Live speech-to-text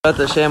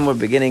Hashem, we're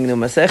beginning new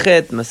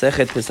Masechet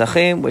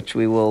Pesachim, which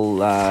we will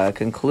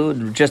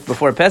conclude just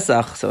before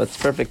Pesach, so it's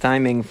perfect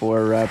timing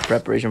for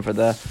preparation for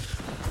the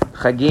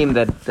Chagim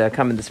that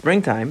come in the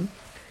springtime.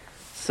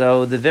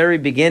 So the very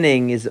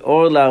beginning is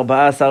Or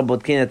la'arba'asar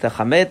bodkin et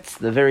hachametz,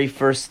 the very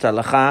first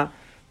halacha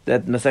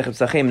that Masechet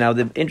Pesachim. Now,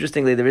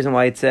 interestingly, the reason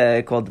why it's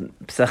called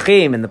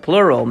Pesachim in the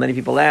plural, many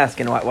people ask,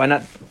 why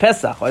not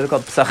Pesach? Why is it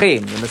called Pesachim?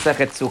 The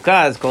Masechet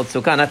Sukkah is called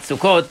Sukkah, not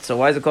Sukkot. So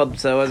why is it called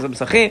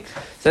Pesachim?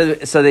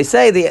 So they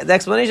say the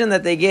explanation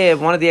that they give,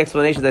 one of the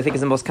explanations I think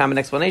is the most common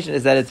explanation,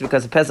 is that it's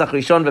because of Pesach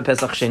Rishon and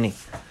Pesach Sheni.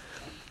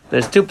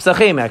 There's two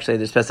Pesachim actually.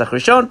 There's Pesach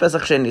Rishon,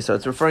 Pesach Sheni. So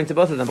it's referring to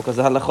both of them because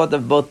the halachot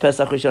of both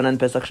Pesach Rishon and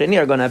Pesach Sheni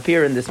are going to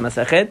appear in this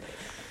Masechet.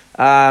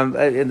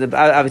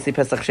 Obviously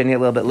Pesach Sheni a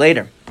little bit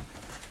later.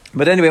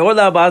 But anyway, Or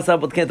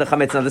la'arba'asar bodkin et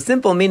hachametz. Now, the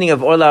simple meaning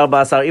of Or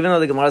la'arba'asar, even though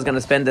the Gemara is going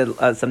to spend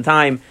some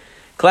time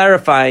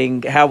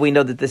clarifying how we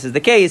know that this is the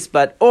case,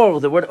 but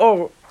the word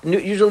Or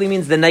usually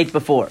means the night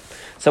before.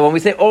 So when we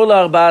say Or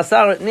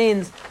la'arba'asar, it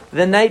means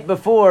the night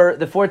before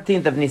the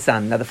 14th of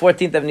Nisan. Now, the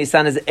 14th of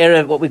Nisan is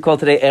Erev, what we call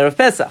today Erev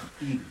Pesach,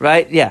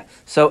 right? Yeah.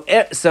 So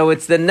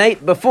it's the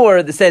night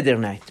before the Seder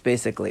night,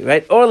 basically,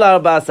 right? Or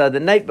la'arba'asar, the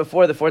night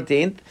before the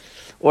 14th.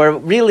 Or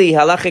really,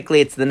 halachically,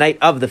 it's the night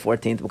of the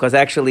 14th, because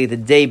actually the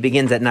day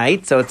begins at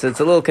night, so it's a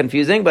little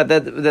confusing, but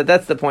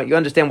that's the point. You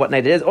understand what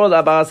night it is. Or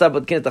la'arba'asar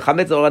bodkin et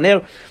hachametz or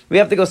aner. We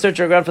have to go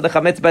search around for the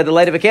chametz by the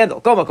light of a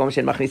candle.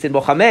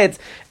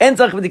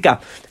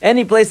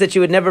 Any place that you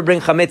would never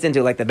bring chametz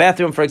into, like the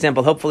bathroom, for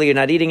example, hopefully you're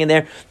not eating in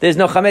there, there's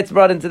no chametz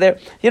brought into there.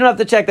 You don't have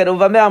to check that.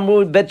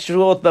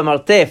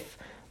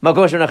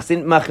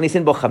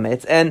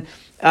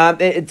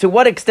 And to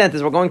what extent,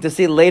 as we're going to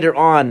see later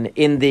on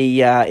in the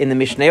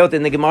Mishnayot,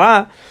 in the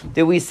Gemara,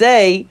 do we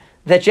say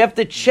that you have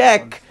to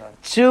check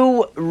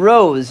 2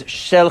 rows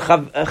shel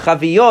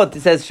chaviyot?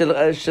 It says shel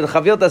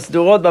chaviyot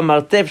asdurot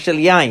b'martef shel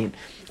yain.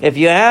 If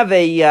you have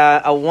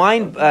a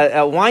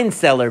wine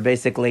cellar,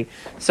 basically.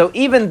 So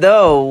even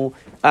though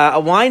a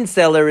wine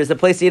cellar is a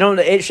place you don't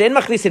she'en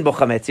machnisin bo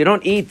chametz, you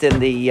don't eat in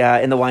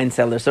the wine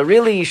cellar. So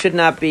really, you should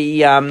not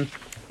be.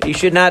 You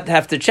should not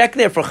have to check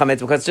there for chametz,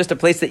 because it's just a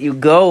place that you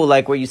go,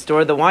 like where you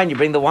store the wine. You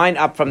bring the wine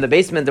up from the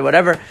basement or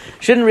whatever.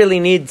 Shouldn't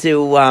really need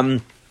to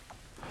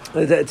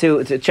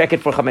check it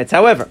for chametz.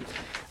 However,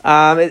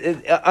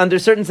 under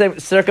certain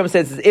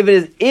circumstances, if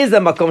it is a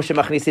makom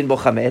shemachnisin bo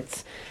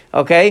chametz,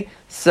 okay.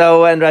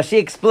 So, and Rashi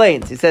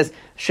explains. He says,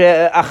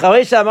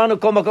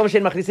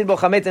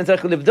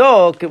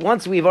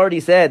 once we've already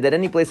said that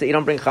any place that you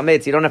don't bring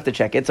chametz, you don't have to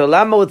check it. So,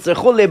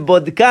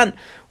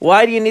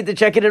 why do you need to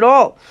check it at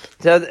all?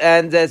 So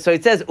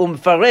it says,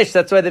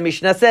 that's why the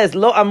Mishnah says,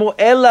 lo amu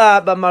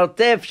ela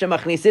b'martef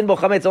shemachnisin bo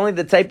chametz, only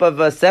the type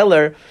of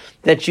cellar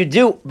that you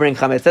do bring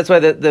chametz. That's why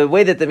the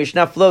way that the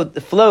Mishnah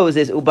flows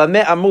is,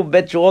 ubame amu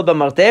bet shurot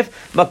b'martef,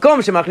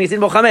 makom shemachnisin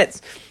bo chametz.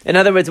 In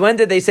other words, when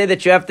did they say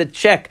that you have to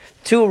check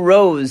 2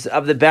 rows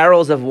of the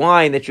barrels of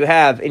wine that you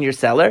have in your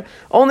cellar?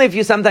 Only if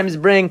you sometimes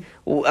bring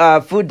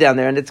food down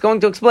there, and it's going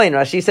to explain.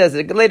 Rashi says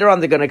later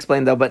on they're going to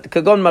explain though. But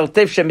kagon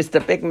martef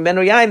shemistapek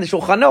mimenu yain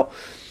l'shulchano,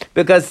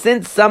 because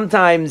since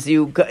sometimes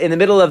you in the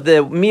middle of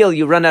the meal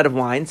you run out of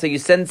wine, so you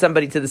send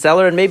somebody to the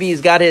cellar, and maybe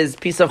he's got his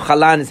piece of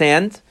challah in his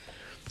hand,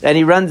 and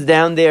he runs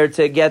down there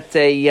to get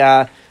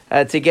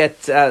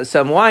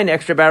some wine,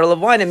 extra barrel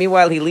of wine, and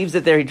meanwhile he leaves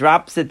it there, he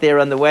drops it there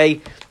on the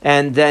way,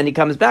 and then he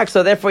comes back.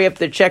 So therefore you have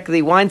to check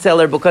the wine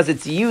cellar, because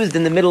it's used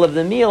in the middle of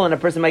the meal, and a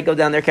person might go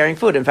down there carrying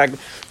food. In fact,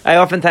 I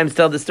oftentimes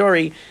tell the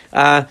story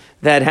that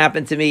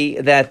happened to me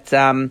that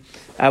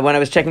when I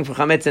was checking for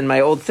chametz in my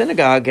old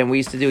synagogue, and we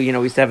used to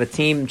have a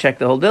team check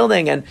the whole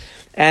building,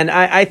 and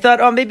I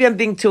thought, maybe I'm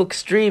being too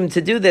extreme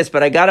to do this,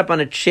 but I got up on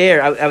a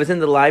chair. I was in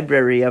the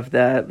library of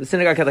the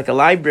synagogue, had like a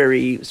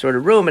library sort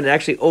of room, and it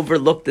actually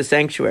overlooked the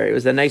sanctuary. It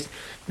was a nice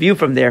view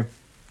from there.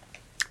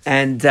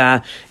 And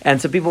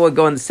so people would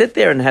go and sit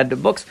there and had the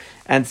books.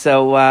 And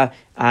so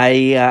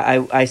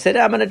I said,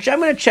 I'm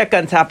gonna check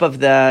on top of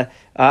the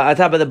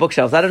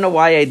bookshelves. I don't know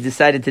why I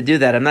decided to do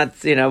that. I'm not,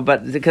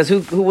 but because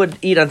who would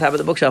eat on top of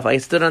the bookshelf? I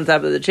stood on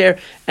top of the chair.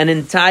 An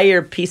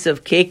entire piece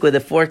of cake with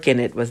a fork in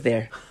it was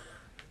there.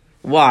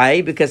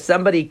 Why? Because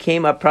somebody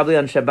came up, probably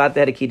on Shabbat, they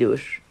had a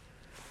kiddush.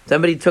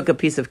 Somebody took a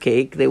piece of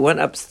cake, they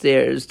went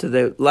upstairs to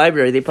the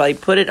library, they probably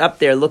put it up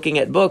there looking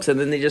at books, and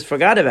then they just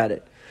forgot about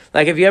it.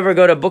 Like if you ever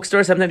go to a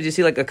bookstore, sometimes you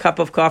see like a cup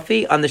of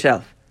coffee on the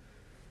shelf.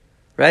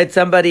 Right?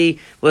 Somebody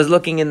was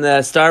looking in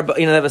the Starbucks,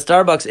 they have a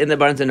Starbucks in the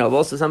Barnes &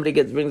 Noble, so somebody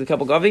brings a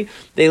cup of coffee,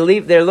 they're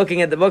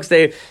looking at the books,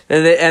 and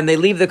they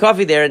leave the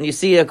coffee there, and you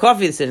see a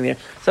coffee sitting there.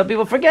 So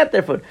people forget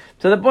their food.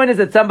 So the point is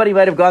that somebody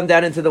might have gone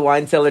down into the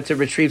wine cellar to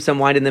retrieve some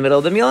wine in the middle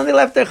of the meal, and they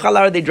left their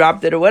challah, or they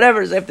dropped it, or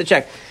whatever, so they have to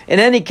check. In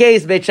any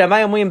case, the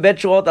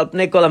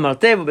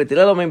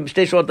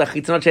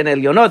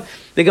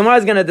Gemara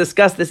is going to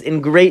discuss this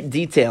in great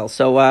detail.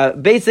 So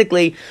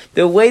basically,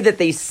 the way that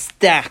they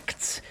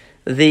stacked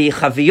the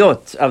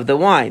chaviyot of the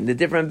wine, the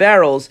different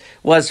barrels,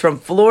 was from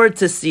floor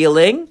to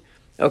ceiling,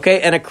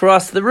 okay, and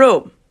across the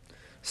room.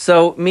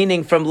 So,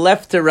 meaning from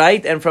left to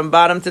right and from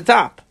bottom to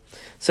top.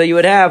 So you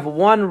would have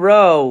one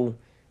row,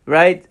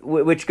 right,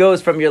 which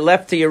goes from your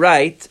left to your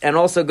right, and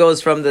also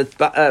goes from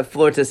the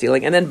floor to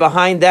ceiling. And then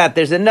behind that,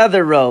 there's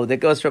another row that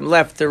goes from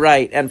left to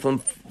right and from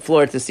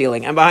floor to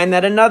ceiling. And behind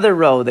that, another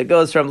row that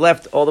goes from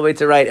left all the way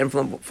to right and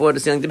from floor to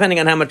ceiling, depending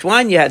on how much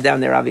wine you had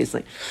down there,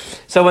 obviously.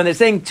 So when they're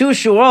saying 2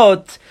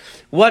 shurot,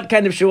 what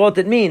kind of shurot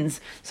it means?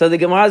 So the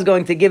Gemara is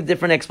going to give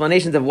different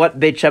explanations of what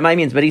Beit Shammai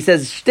means. But he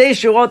says, Shtei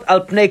shurot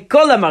al pnei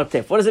kol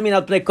hamartef. What does it mean,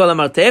 al pnei kol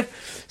hamartef?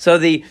 So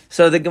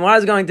the Gemara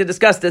is going to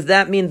discuss, does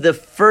that mean the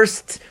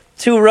first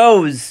 2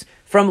 rows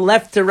from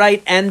left to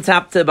right and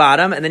top to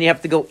bottom, and then you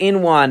have to go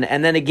in one,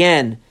 and then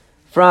again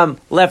from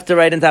left to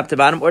right and top to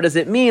bottom? Or does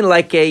it mean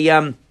like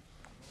the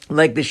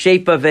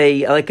shape of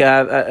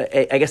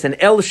I guess an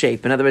L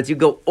shape? In other words, you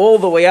go all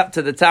the way up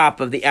to the top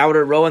of the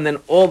outer row, and then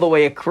all the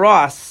way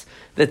across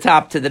the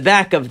top to the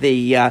back of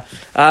the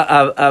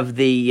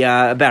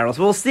barrels.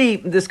 We'll see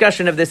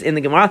discussion of this in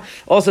the Gemara.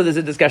 Also, there's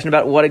a discussion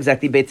about what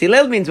exactly Beit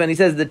Hillel means when he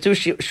says the 2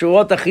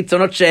 shurot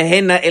achitzonot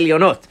shehena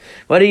elionot.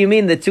 What do you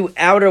mean the 2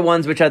 outer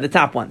ones, which are the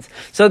top ones?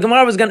 So the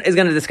Gemara is going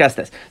to discuss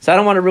this. So I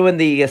don't want to ruin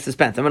the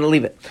suspense. I'm going to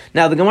leave it.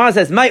 Now the Gemara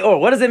says, "My or."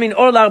 What does it mean?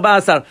 Or l'arba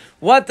asar.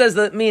 What does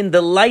it mean?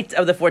 The light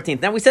of the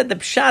 14th. Now we said the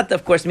pshat,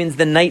 of course, means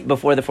the night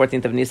before the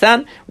 14th of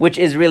Nisan, which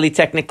is really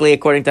technically,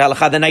 according to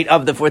halacha, the night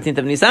of the 14th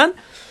of Nisan.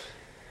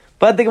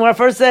 But the Gemara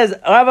first says,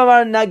 Rav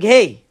Amar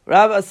Naghei.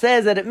 Rav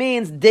says that it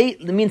means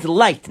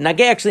light.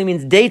 Naghei actually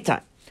means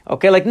daytime.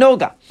 Okay, like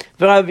Noga.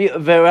 Rav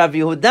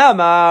Yehuda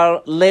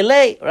Amar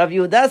Lele. Rav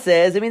Yehuda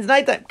says it means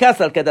nighttime.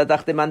 Kasal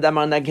kedatachtem man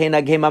damar Naghei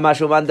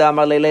mamash uman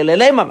damar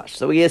lele mamash.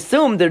 So we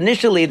assumed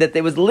initially that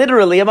there was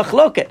literally a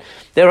machloket.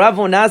 The Rav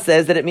Huna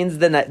says that it means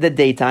the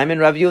daytime, and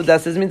Rav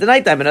Yehuda says it means the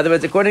nighttime. In other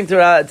words, according to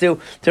Rav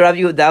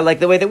Yehuda, like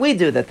the way that we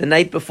do that, the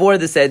night before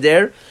the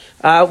Seder,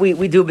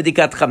 we do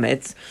b'dikat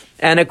chametz.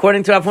 And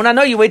according to Rav Huna,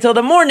 no, you wait till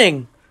the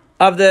morning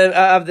of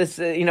this,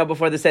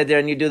 before the Seder,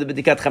 and you do the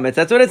b'dikat chametz.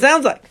 That's what it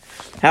sounds like.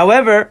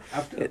 However,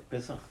 after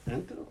Pesach,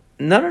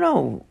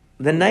 no,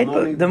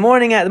 the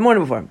morning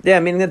before. Yeah, I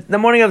mean the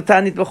morning of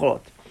Tanit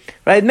B'chorot,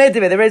 right?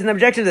 They raise an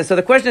objection to this. So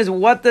the question is,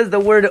 what does the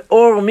word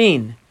or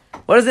mean?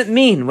 What does it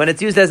mean when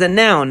it's used as a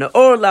noun?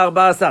 Or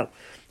l'arba asar.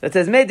 So it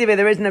says, they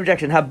raise an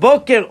objection.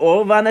 Haboker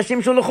or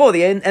v'anashim shuluchu.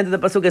 The end of the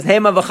pasuk is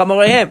hema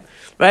v'chamorehem.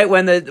 Right?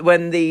 When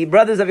the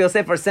brothers of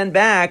Yosef are sent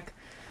back,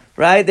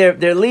 right?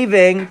 They're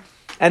leaving,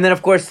 and then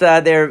of course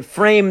they're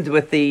framed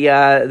with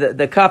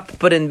the cup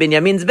put in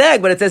Binyamin's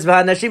bag. But it says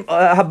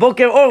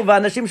haboker or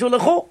v'anashim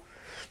shuluchu,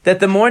 that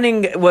the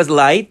morning was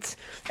light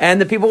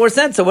and the people were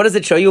sent. So what does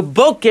it show you?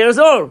 Boker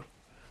or.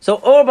 So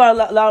or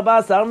l'arba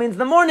asar means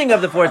the morning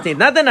of the 14th,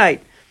 not the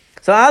night.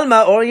 So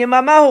alma or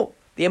yemamahu.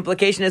 The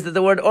implication is that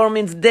the word or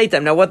means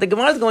daytime. Now, what the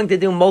Gemara is going to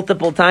do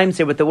multiple times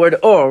here with the word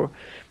or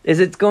is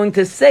it's going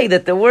to say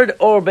that the word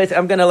or, basically,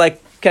 I'm going to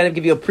kind of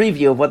give you a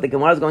preview of what the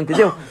Gemara is going to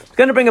do. It's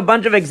going to bring a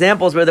bunch of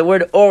examples where the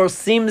word or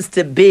seems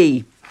to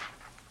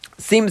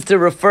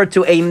refer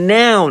to a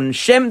noun,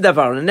 shem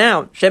davar, a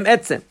noun, shem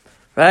etzem,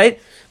 right?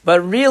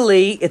 But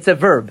really, it's a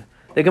verb.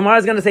 The Gemara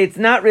is going to say it's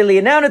not really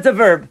a noun, it's a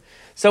verb.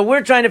 So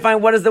we're trying to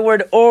find what does the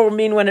word or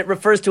mean when it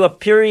refers to a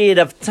period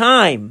of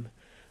time.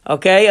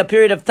 Okay, a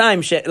period of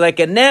time, like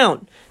a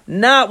noun,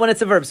 not when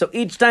it's a verb. So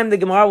each time the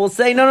Gemara will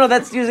say, no,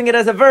 that's using it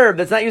as a verb.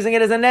 It's not using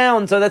it as a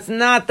noun. So that's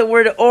not the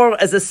word or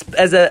as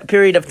a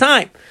period of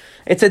time.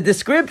 It's a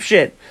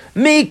description.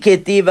 Mi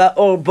ketiva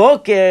or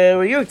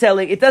boker. You're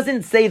telling, it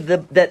doesn't say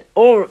that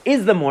or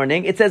is the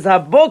morning. It says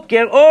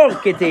haboker or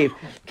ketiv.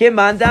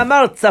 Keman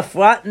damar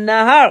tzafra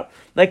nahar.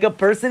 Like a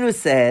person who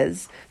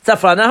says,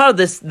 tzafra nahar,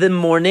 the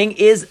morning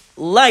is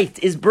light,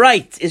 is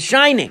bright, is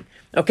shining.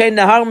 Okay,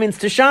 nahar means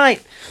to shine.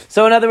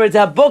 So in other words,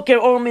 boker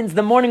or means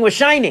the morning was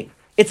shining.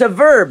 It's a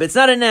verb. It's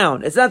not a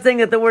noun. It's not saying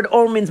that the word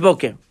or means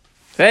boker.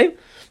 Okay?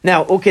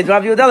 Now, okay,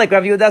 Rav Yehuda, like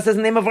Rav Yehuda says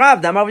the name of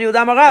Rav. Damar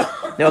Yehuda Rav.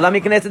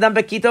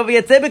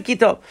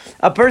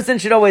 A person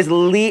should always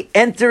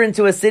enter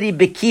into a city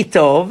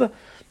bekitov,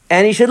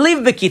 and he should leave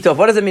bekitov.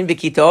 What does it mean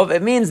bekitov?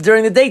 It means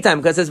during the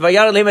daytime, because it says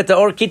vayar lehem et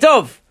or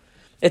kitov.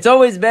 It's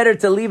always better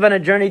to leave on a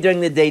journey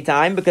during the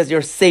daytime because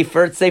you're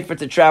safer. It's safer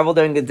to travel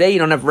during the day. You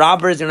don't have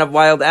robbers, you don't have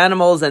wild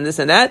animals and this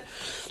and that.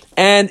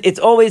 And it's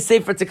always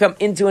safer to come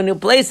into a new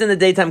place in the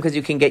daytime because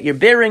you can get your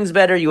bearings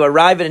better. You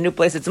arrive at a new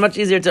place. It's much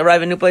easier to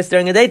arrive at a new place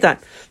during the daytime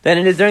than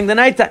it is during the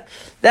nighttime.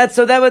 That's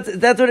what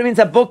it means.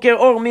 Boker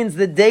or means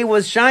the day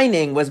was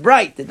shining, was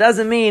bright. It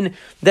doesn't mean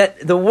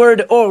that the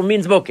word or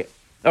means boker.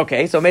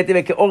 Okay, so what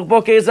about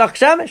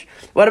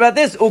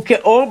this?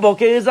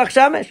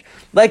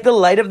 Like the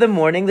light of the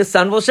morning, the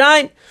sun will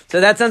shine. So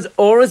that sounds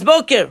or is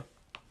boker.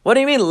 What do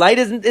you mean? Light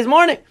is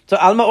morning. So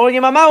alma or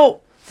yemamahu.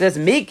 It says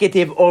mi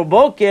ketiv or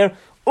boker,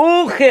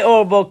 uche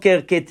or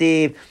boker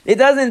ketiv. It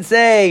doesn't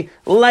say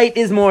light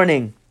is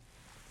morning.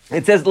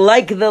 It says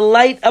like the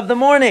light of the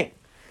morning.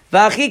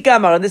 V'achi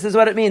kamar, and this is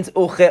what it means.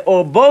 Uche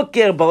or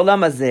boker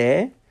ba'olam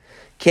hazeh,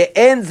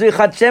 ke'en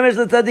zrichat shemesh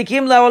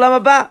l'tzadikim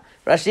la'olam haba.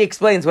 Rashi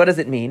explains, what does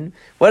it mean?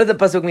 What does the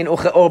pasuk mean,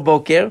 or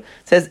boker? It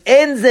says,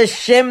 en ze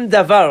shem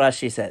davar,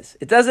 Rashi says.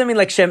 It doesn't mean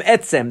like shem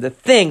etzem, the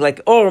thing,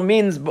 like or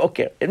means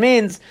boker. It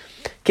means,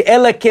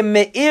 ke'ela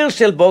ke'me'ir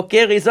shel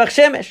boker yizrach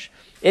shemesh.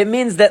 It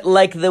means that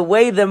like the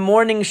way the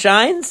morning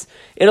shines,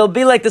 it'll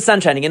be like the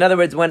sun shining. In other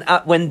words,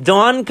 when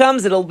dawn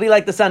comes, it'll be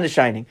like the sun is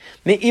shining.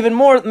 Even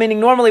more,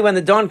 meaning normally when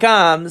the dawn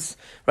comes,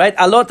 right,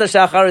 alot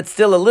hashachar, it's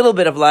still a little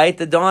bit of light.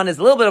 The dawn is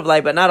a little bit of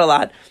light, but not a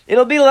lot.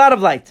 It'll be a lot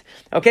of light.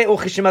 Okay,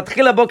 right,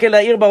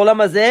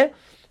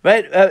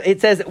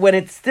 it says when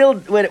it's still,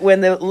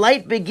 when the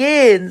light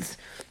begins,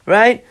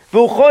 right,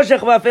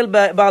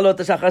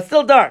 it's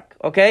still dark,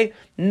 okay?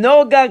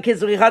 נוגה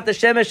כזריחת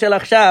השמש של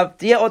עכשיו,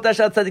 תהיה אותה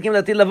של הצדיקים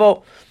לעתיד לבוא.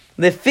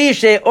 לפי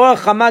שאור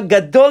החמה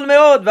גדול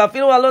מאוד,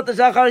 ואפילו עלות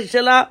השחר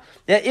שלה,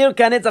 יאיר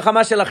כנץ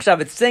החמה של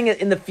עכשיו. It's saying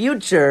in the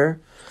future,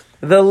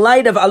 the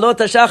light of alot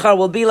hashachar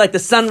will be like the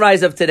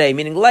sunrise of today,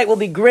 meaning light will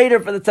be greater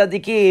for the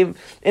tzaddikim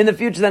in the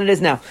future than it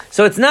is now.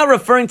 So it's not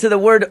referring to the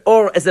word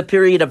or as a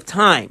period of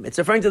time. It's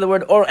referring to the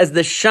word or as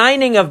the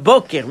shining of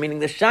boker, meaning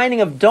the shining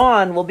of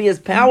dawn will be as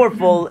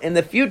powerful in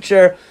the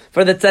future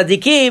for the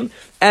tzaddikim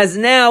as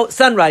now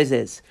sunrise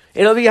is.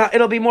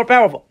 It'll be more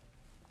powerful.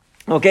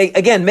 Okay,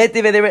 again,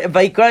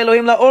 vayikra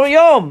Elohim la'or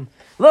yom.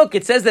 Look,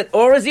 it says that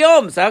or is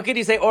yom. So how could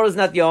you say or is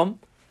not yom?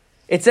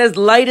 It says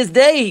light is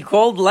day. He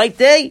called light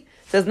day.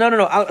 Says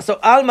no. So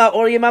alma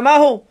or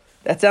yemamahu.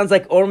 That sounds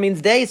like or means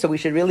day. So we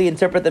should really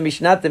interpret the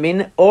Mishnah to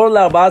mean or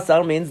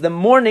la'arba'asar means the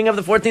morning of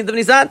the 14th of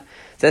Nisan.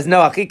 Says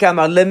no. Achi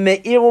kamar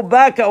leme'iru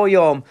baka o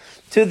yom,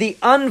 to the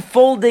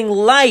unfolding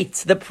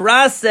light, the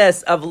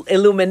process of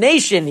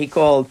illumination. He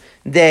called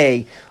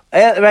day.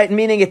 Right,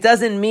 meaning it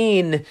doesn't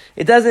mean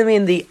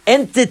the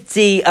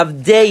entity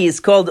of day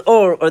is called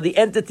or the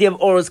entity of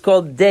or is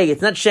called day.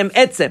 It's not shem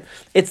etzem.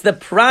 It's the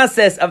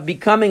process of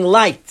becoming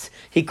light.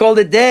 He called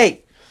it day.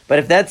 But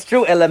if that's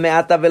true, so you're going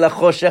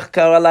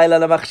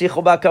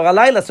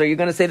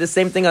to say the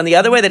same thing on the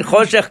other way, that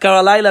choshech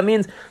karalayla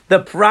means the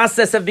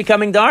process of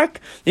becoming dark?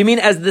 You mean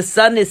as the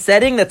sun is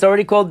setting, that's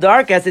already called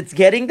dark, as it's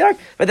getting dark?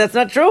 But that's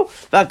not true.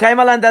 We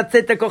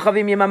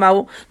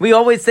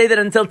always say that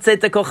until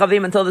tzeta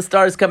kochavim, until the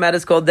stars come out,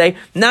 is called day.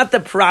 Not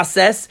the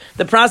process.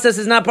 The process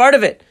is not part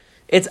of it.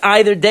 It's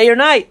either day or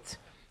night.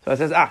 So it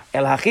says,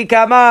 el hachi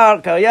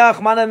kamar,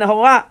 karyach mana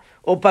nehora.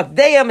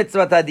 ופקדיה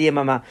מצוות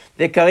יממה,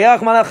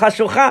 וקריח מלאך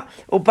חשוכה,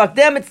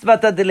 ופקדיה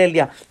מצוות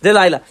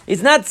דלילה.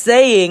 It's not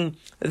saying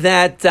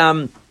that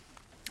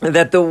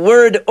the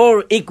word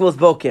or equals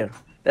boker.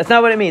 That's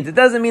not what it means. It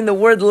doesn't mean the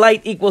word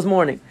light equals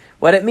morning.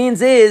 What it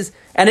means is,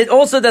 and it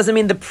also doesn't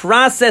mean the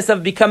process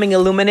of becoming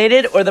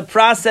illuminated or the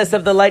process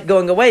of the light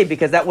going away,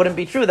 because that wouldn't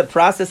be true. The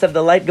process of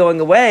the light going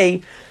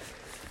away,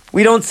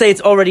 we don't say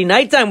it's already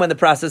nighttime when the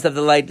process of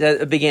the light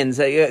begins,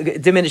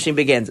 diminishing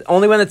begins.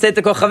 Only when it's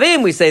Tzeta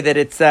Kochavim we say that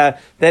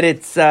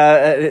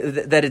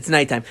it's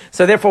nighttime.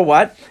 So therefore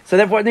what? So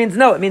therefore it means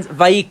no. It means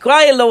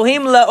Vayikra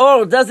Elohim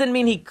laor doesn't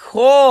mean he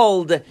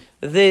called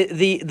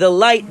the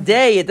light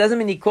day. It doesn't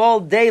mean he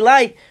called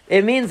daylight.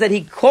 It means that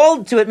he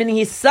called to it, meaning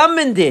he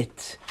summoned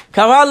it.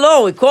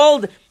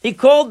 Karalo, he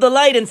called the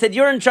light and said,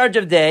 you're in charge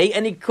of day,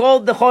 and he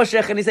called the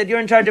choshech and he said,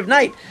 you're in charge of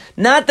night.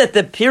 Not that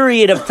the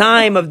period of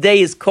time of day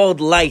is called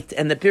light,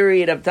 and the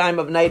period of time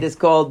of night is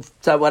called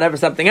whatever,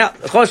 something else,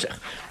 choshech,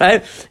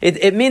 right?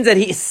 It means that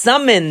he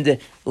summoned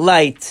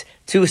light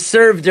to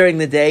serve during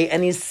the day,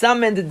 and he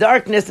summoned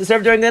darkness to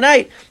serve during the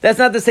night. That's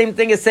not the same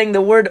thing as saying the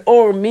word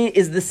or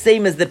is the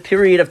same as the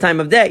period of time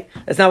of day.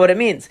 That's not what it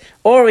means.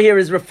 Or here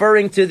is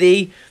referring to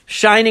the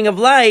shining of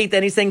light,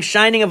 and he's saying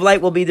shining of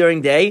light will be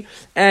during day,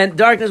 and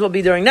darkness will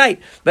be during night.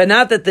 But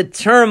not that the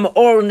term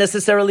or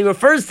necessarily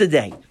refers to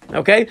day.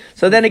 Okay?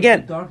 So then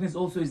again, darkness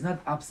also is not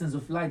absence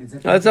of light.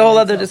 It's a whole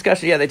other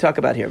discussion. Yeah, they talk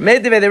about here.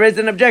 There is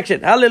an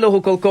objection.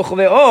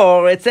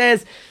 Or it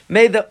says,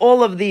 may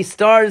all of the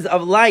stars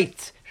of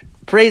light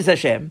praise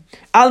Hashem.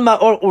 Alma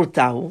or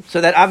urtahu.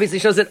 So that obviously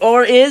shows that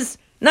or is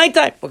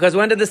nighttime. Because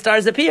when did the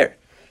stars appear?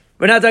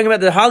 We're not talking about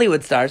the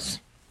Hollywood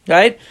stars.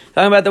 Right?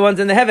 Talking about the ones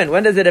in the heaven.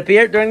 When does it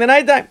appear? During the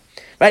nighttime.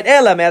 Right?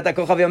 I'm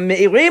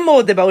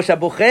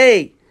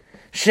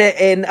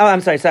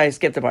sorry, I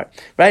skipped the part.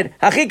 Right?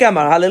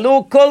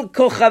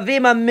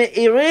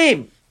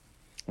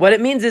 What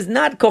it means is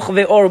not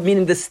kochve or,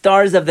 meaning the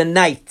stars of the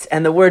night,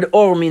 and the word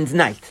or means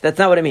night. That's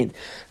not what it means.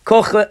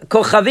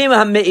 Kochavim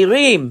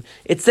ha-me'irim.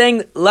 It's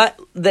saying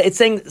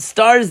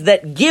stars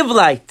that give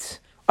light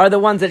are the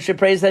ones that should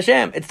praise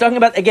Hashem. It's talking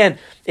about, again,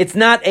 it's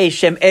not a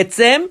shem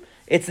etzem,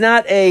 it's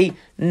not a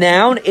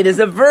noun, it is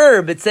a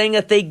verb. It's saying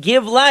that they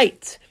give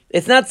light.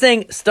 It's not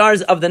saying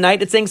stars of the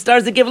night, it's saying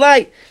stars that give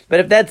light.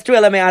 But if that's true,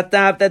 so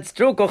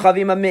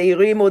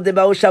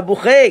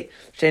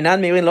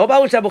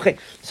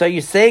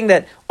you're saying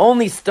that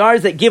only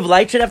stars that give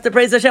light should have to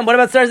praise Hashem. What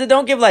about stars that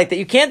don't give light, that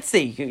you can't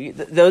see?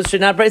 Those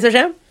should not praise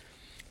Hashem?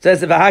 It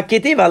says,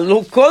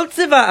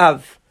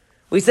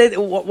 we say,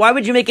 why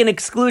would you make an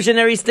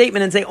exclusionary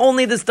statement and say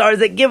only the stars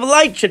that give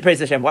light should praise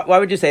Hashem? Why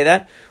would you say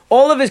that?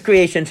 All of His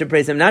creation should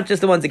praise Him, not just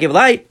the ones that give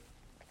light.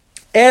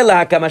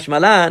 Ela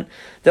kamashmalan,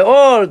 the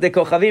or, the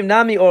kochavim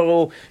nami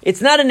oru.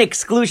 It's not an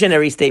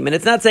exclusionary statement.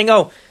 It's not saying,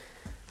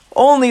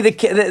 only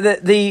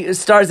the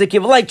stars that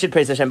give light should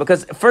praise Hashem.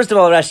 Because first of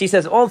all, Rashi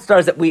says all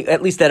stars that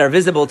at least that are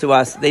visible to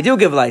us, they do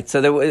give light.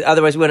 So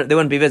otherwise they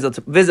wouldn't be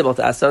visible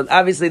to us. So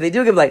obviously they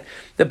do give light.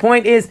 The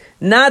point is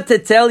not to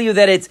tell you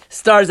that it's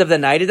stars of the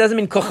night. It doesn't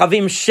mean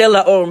kochavim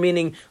shela or,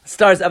 meaning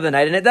stars of the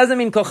night, and it doesn't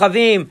mean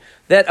kochavim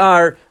that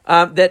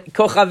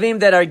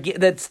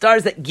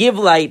stars that give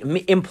light,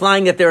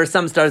 implying that there are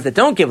some stars that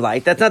don't give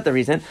light. That's not the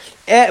reason.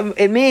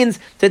 It means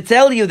to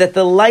tell you that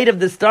the light of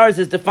the stars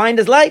is defined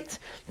as light.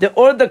 The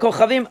or the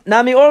kochavim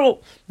nami oru.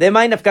 They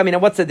might have come in.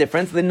 What's the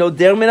difference? The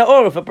noder mina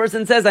or. If a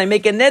person says, I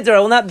make a neder, I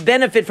will not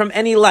benefit from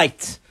any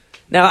light.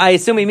 Now, I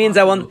assume he means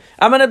I'm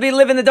going to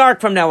live in the dark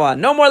from now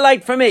on. No more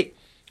light for me.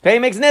 Okay, he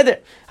makes neder.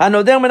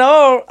 Ha-noder mina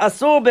or,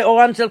 asur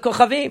be'oran shel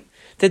kochavim.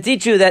 To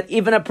teach you that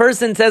even a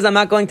person says, I'm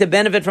going to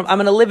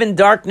live in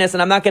darkness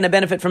and I'm not going to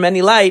benefit from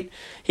any light,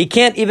 he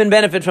can't even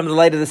benefit from the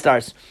light of the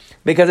stars,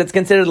 because it's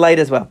considered light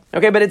as well.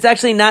 Okay, but it's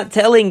actually not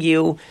telling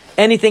you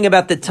anything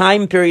about the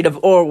time period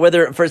of or,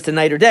 whether it refers to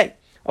night or day.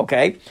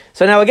 Okay,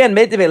 so now again,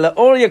 it says in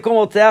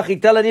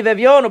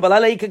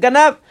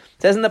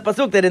the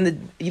pasuk that in the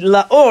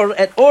la'or,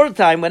 at or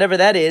time, whatever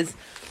that is,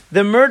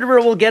 the murderer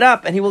will get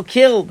up and he will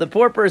kill the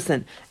poor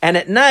person, and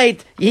at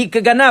night, he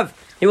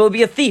will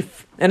be a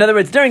thief. In other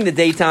words, during the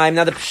daytime.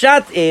 Now the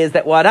pshat is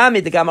that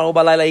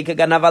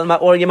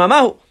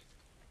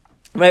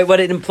right, what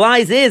it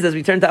implies is, as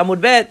we turn to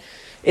Amud Bet,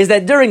 is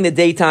that during the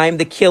daytime,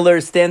 the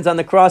killer stands on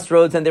the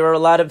crossroads and there are a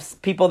lot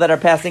of people that are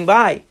passing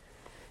by.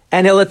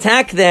 And he'll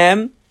attack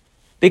them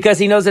because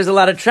he knows there's a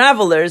lot of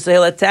travelers, so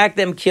he'll attack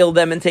them, kill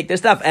them, and take their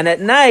stuff. And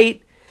at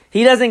night,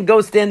 he doesn't go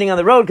standing on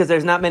the road because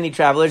there's not many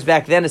travelers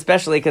back then,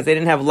 especially because they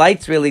didn't have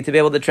lights really to be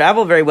able to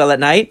travel very well at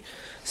night.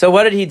 So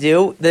what did he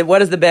do? What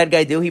does the bad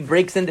guy do? He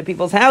breaks into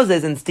people's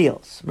houses and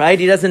steals, right?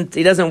 He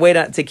doesn't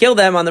wait to kill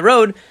them on the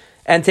road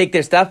and take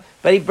their stuff,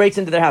 but he breaks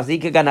into their house.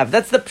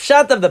 That's the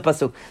pshat of the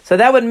pasuk. So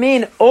that would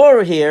mean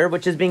or here,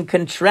 which is being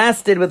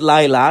contrasted with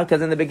laila,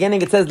 because in the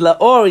beginning it says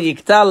laor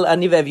yiktal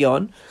aniv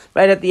evyon.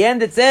 Right at the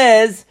end it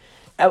says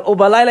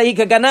ubalayla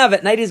yikaganav.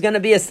 At night he's going to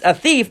be a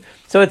thief.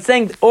 So it's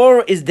saying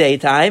or is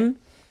daytime,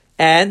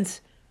 and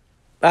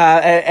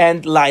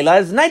Laila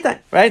is nighttime,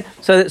 right?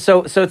 So it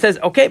says,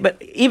 okay, but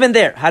even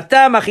there,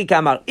 Hata machi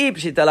kamar,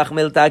 ipshita lach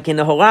milta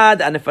kinehorad,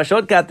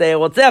 anefashot kate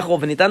rotzecho,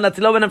 v'nitan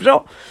latzilo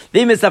benafsho,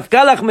 v'im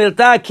esafka lach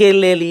milta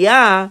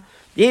keleliya,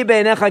 yi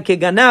beinecha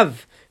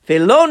keganav,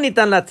 v'lo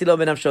nitan latzilo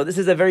benafsho. This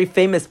is a very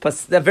famous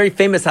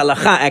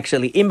halacha,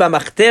 actually. Im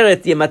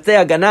b'machteret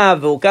yematzeh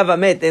aganav, v'ukav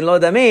amet en lo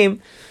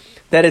damim,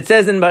 that it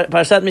says in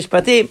Parashat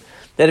Mishpatim,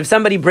 that if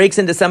somebody breaks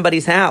into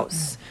somebody's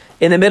house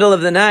in the middle of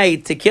the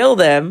night to kill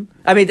them,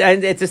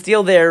 to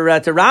steal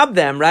to rob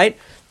them, right?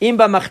 And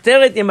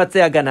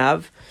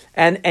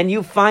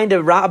you find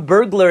a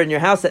burglar in your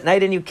house at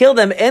night and you kill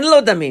them, en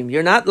lo damim.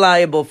 You're not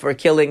liable for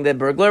killing the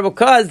burglar,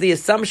 because the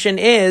assumption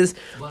is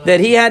that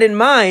he had in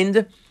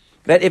mind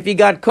that if he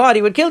got caught,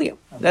 he would kill you.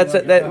 That's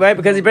right,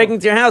 because he's breaking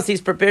into your house,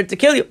 he's prepared to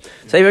kill you.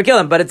 So he would kill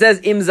him. But it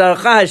says, im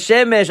zarcha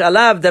hashemesh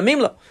alav damim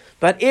lo.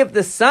 But if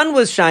the sun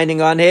was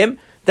shining on him,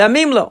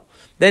 damim lo,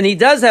 then he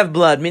does have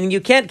blood, meaning you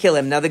can't kill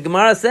him. Now the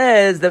Gemara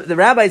says, the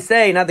rabbis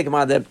say, not the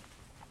Gemara, the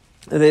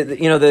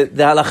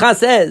halacha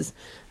says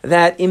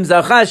that im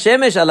zarcha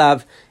shemesh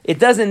alav, it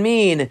doesn't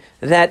mean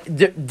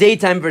that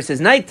daytime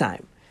versus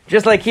nighttime.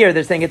 Just like here,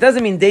 they're saying it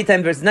doesn't mean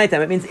daytime versus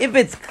nighttime. It means if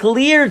it's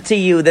clear to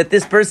you that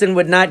this person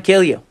would not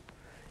kill you.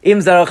 Im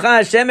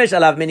zarcha shemesh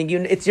alav, meaning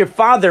it's your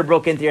father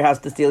broke into your house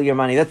to steal your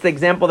money. That's the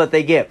example that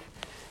they give.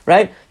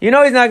 Right? You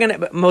know he's not going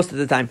to, most of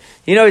the time,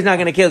 he's not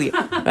going to kill you.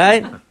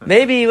 Right?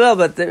 Maybe he will,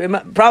 but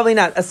probably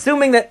not.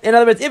 Assuming that, in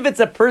other words, if it's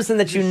a person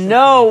that you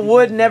know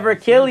would never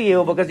kill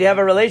you because you have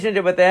a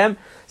relationship with them,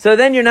 so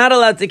then you're not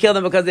allowed to kill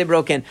them because they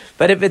broke in.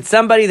 But if it's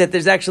somebody that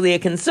there's actually a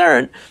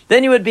concern,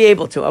 then you would be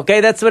able to.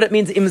 Okay? That's what it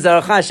means, im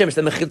zarcha shemesh.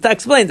 The Mechilta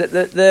explains it.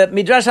 The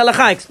Midrash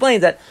Halacha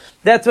explains that.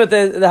 That's what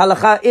the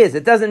halacha is.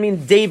 It doesn't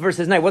mean day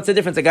versus night. What's the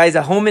difference? A guy's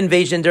a home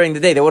invasion during the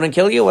day. They wouldn't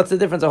kill you? What's the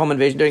difference? A home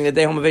invasion during the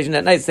day, home invasion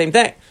at night? Same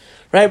thing.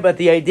 Right, but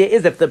the idea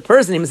is if the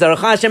person, if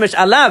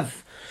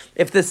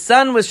the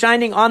sun was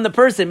shining on the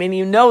person, meaning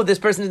you know this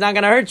person is not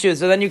going to hurt you,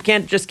 so then you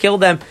can't just kill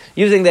them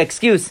using the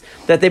excuse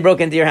that they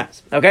broke into your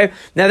house. Okay,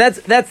 now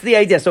that's the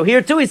idea. So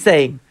here too he's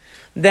saying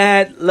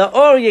that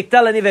laor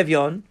yiktal aniv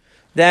evyon,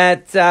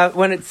 that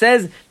when it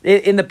says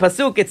in the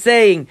pasuk, it's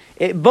saying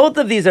both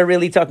of these are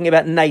really talking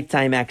about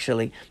nighttime.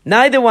 Actually,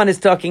 neither one is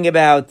talking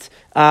about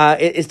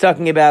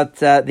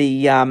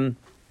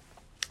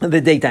the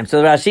daytime.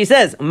 So Rashi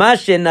says,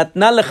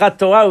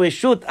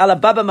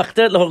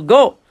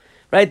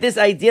 right? This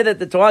idea that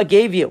the Torah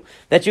gave you,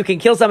 that you can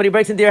kill somebody who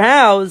breaks into your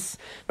house,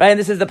 right? And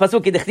this is the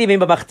pasuk,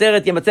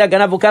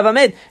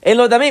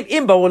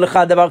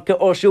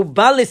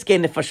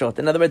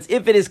 in other words,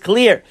 if it is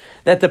clear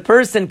that the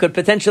person could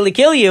potentially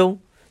kill you,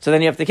 so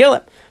then you have to kill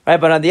him. Right?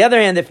 But on the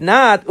other hand, if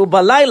not,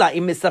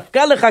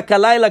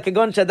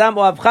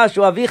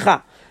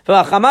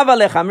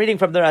 I'm reading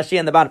from the Rashi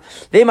on the bottom.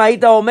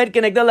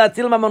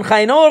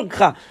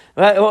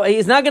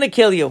 He's not going to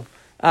kill you.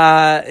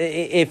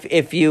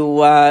 If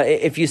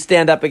you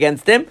stand up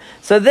against him,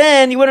 so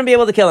then you wouldn't be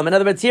able to kill him. In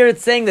other words, here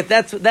it's saying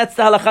that's the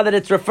halakha that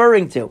it's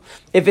referring to.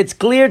 If it's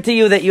clear to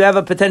you that you have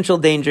a potential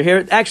danger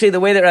here, actually the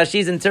way that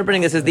Rashi is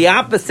interpreting this is the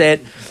opposite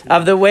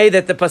of the way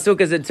that the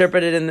pasuk is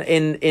interpreted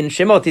in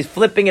Shemot. He's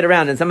flipping it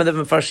around, and some of the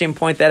Mefarshim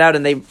point that out,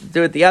 and they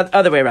do it the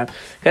other way around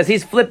because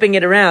he's flipping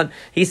it around.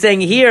 He's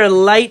saying here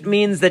light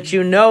means that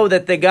you know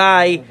that the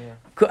guy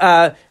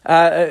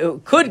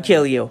could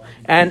kill you,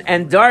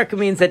 and dark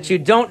means that you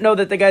don't know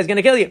that the guy's going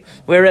to kill you.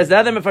 Whereas the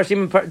other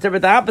Mefarshim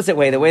interpret the opposite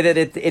way, the way that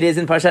it is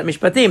in Parshat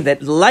Mishpatim,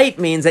 that light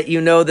means that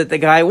you know that the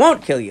guy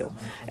won't kill you,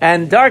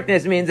 and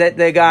darkness means that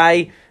the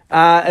guy,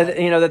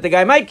 that the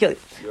guy might kill you.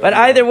 But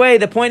either way,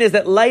 the point is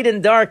that light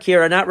and dark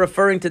here are not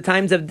referring to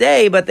times of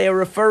day, but they are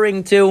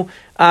referring to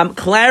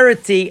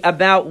clarity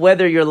about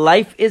whether your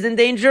life is in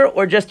danger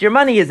or just your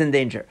money is in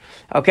danger.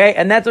 Okay?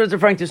 And that's what it's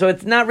referring to. So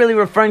it's not really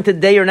referring to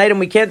day or night, and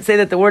we can't say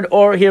that the word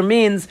or here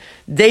means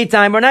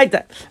daytime or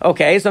nighttime.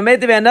 Okay, so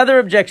maybe another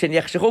objection.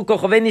 They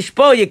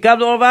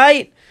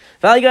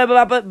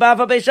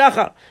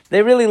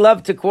really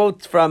love to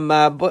quote from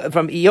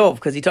Eov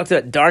because he talks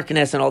about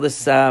darkness and all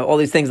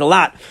these things a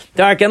lot,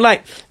 dark and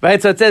light,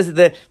 right? So it says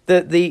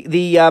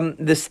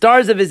the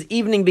stars of his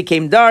evening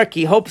became dark.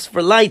 He hopes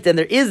for light, and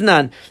there is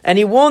none, and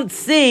he won't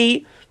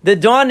see the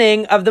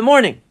dawning of the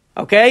morning.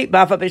 Okay,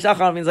 Ba'afa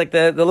Beishachar means like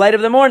the light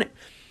of the morning.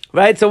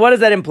 Right? So what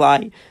does that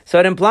imply? So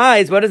it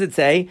implies, what does it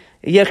say?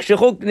 If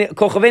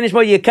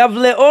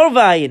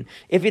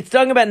it's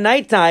talking about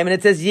nighttime and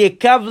it says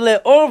Yekav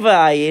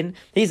le'or,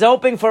 he's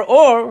hoping for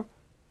or,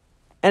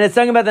 and it's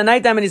talking about the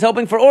nighttime and he's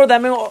hoping for or,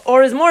 that means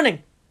or is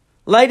morning.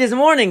 Light is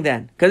morning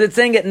then. Because it's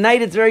saying at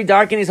night it's very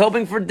dark and he's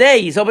hoping for day.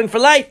 He's hoping for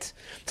light.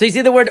 So you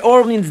see the word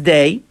or means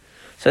day.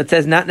 So it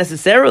says not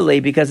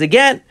necessarily, because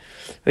again,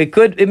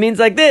 it means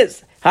like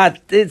this. So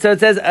it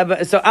says,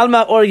 so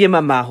alma or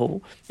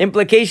yemamahu.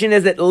 Implication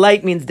is that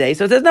light means day.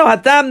 So it says, no,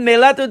 hatam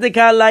melatu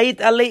deka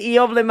lait ale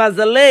Eov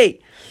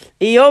lemazalei.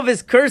 Eov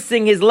is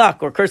cursing his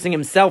luck, or cursing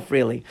himself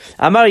really.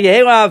 Amar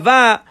yehera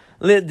ava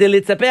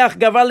delitzapeach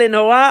gavar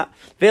lenora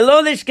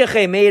velo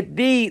lishkechem. May it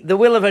be the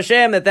will of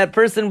Hashem that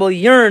person will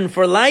yearn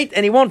for light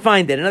and he won't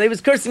find it. And he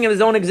was cursing his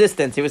own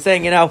existence. He was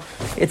saying,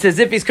 it's as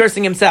if he's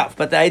cursing himself.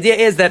 But the idea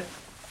is that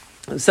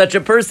such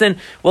a person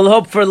will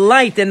hope for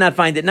light and not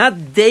find it.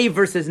 Not day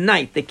versus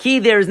night. The key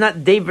there is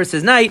not day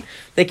versus night.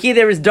 The key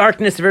there is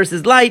darkness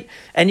versus light.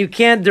 And you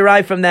can't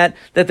derive from that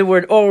the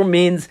word or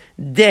means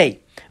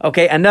day.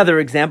 Okay, another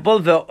example.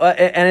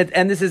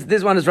 And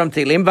this one is from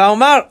Tehillim.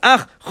 Va'omar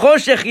ach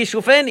choshech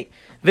yishufeni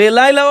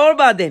ve'layla or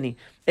ba'adeni.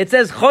 It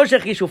says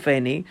choshech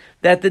yishufeni,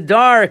 that the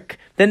dark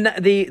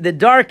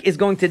is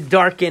going to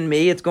darken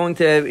me. It's going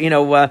to,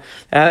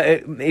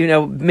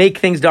 make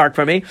things dark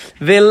for me.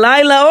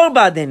 Ve'layla or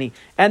ba'adeni,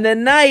 and the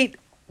night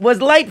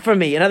was light for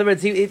me. In other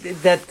words,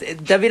 that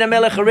David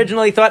HaMelech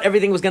originally thought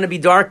everything was going to be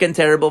dark and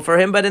terrible for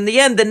him, but in the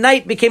end, the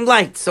night became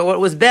light. So what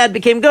was bad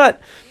became good.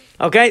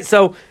 Okay,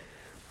 so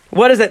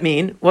what does that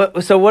mean?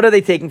 So what are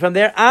they taking from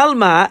there?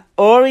 Alma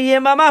or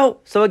yemamahu.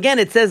 So again,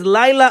 it says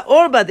laila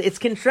or, but it's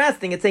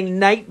contrasting. It's saying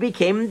night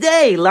became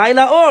day.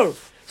 Laila or.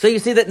 So you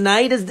see that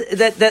night is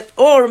that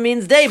or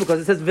means day, because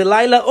it says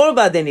vilaila or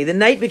badeni. The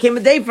night became a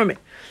day for me.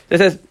 So it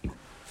says,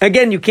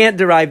 again, you can't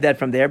derive that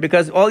from there,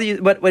 because what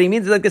he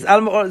means is like this.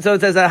 Alma. So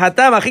it says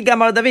hatam achik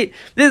amar David.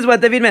 This is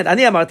what David meant.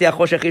 Ani amarti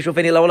achoshech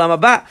yishufeni laolam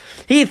haba.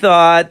 He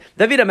thought,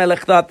 David HaMelech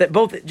thought that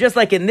both, just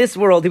like in this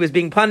world he was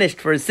being punished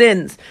for his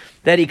sins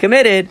that he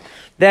committed,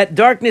 that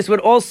darkness would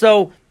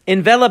also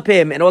envelop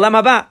him in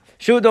olam haba,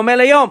 shu domeh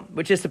leyom,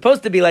 which is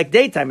supposed to be like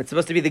daytime. It's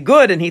supposed to be the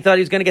good, and he thought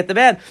he was going to get the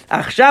bad.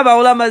 Achshav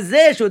haolam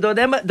hazeh shu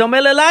domeh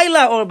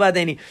lelayla or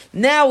badeni.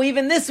 Now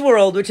even this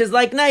world, which is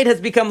like night, has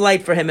become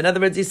light for him. In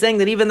other words, he's saying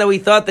that even though he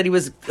thought that he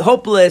was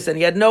hopeless and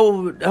he had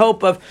no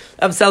hope of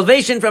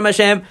salvation from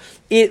Hashem,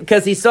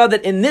 because he saw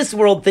that in this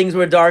world things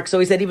were dark, so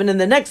he said even in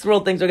the next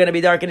world things are going to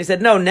be dark. And he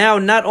said, no, now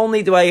not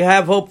only do I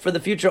have hope for the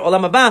future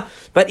olam haba,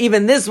 but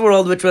even this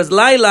world, which was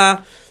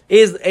Laila,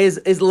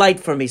 is light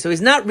for me. So he's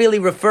not really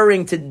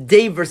referring to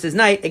day versus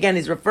night. Again,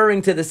 he's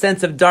referring to the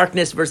sense of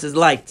darkness versus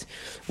light.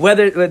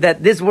 Whether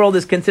that this world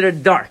is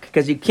considered dark,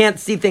 because you can't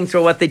see things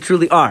for what they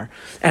truly are.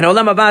 And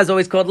olam haba is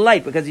always called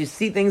light, because you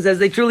see things as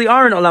they truly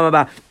are in olam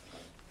haba.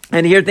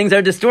 And here things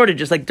are distorted,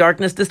 just like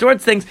darkness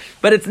distorts things,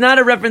 but it's not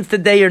a reference to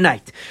day or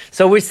night.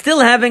 So we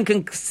still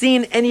haven't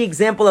seen any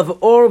example of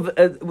or,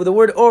 with the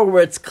word or,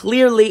 where it's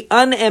clearly,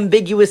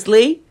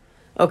 unambiguously,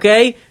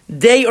 okay,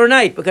 day or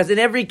night, because in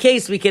every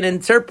case we can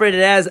interpret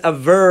it as a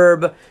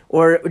verb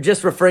or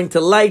just referring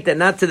to light and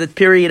not to the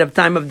period of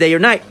time of day or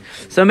night.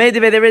 So maybe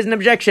there is an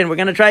objection. We're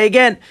going to try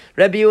again.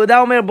 Rabbi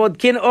Yehuda Omer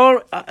bodkin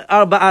or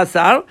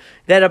arba'asar,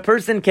 that a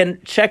person can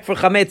check for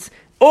chametz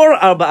or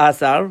arba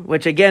asar,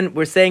 which again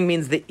we're saying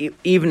means the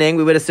evening,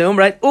 we would assume,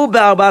 right? Uba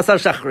arba asar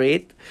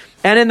shachrit,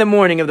 and in the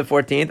morning of the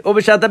 14th,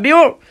 uba shat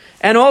habiur,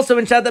 and also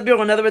in shat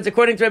habiur. In other words,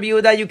 according to Rabbi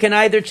Yehuda, you can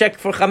either check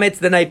for chametz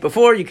the night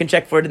before, you can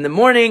check for it in the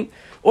morning,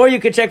 or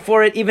you could check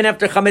for it even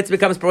after chametz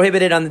becomes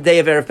prohibited on the day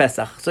of Erev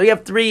Pesach. So you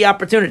have three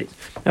opportunities.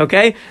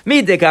 Okay? So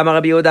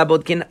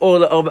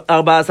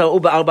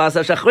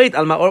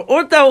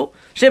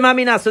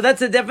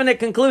that's a definite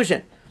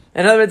conclusion.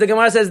 In other words, the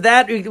Gemara says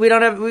that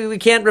we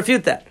can't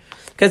refute that.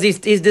 Because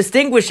he's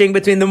distinguishing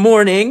between the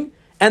morning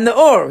and the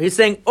or. He's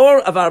saying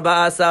or of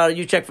arba asar,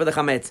 you check for the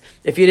chametz.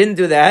 If you didn't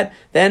do that,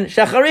 then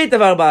shacharit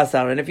of arba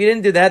asar. And if you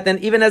didn't do that, then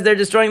even as they're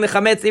destroying the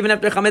chametz, even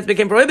after chametz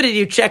became prohibited,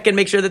 you check and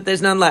make sure that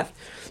there's none left.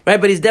 Right,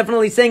 but he's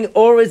definitely saying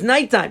or is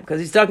nighttime because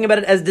he's talking about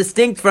it as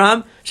distinct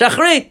from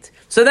shachrit.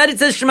 So that it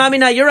says Shema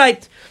Mina. You're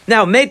right.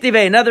 Now,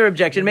 Meitive, another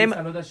objection.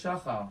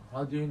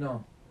 How do you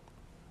know?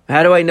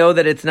 How do I know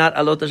that it's not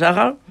alot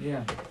shachar?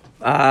 Yeah.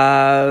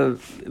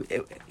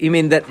 You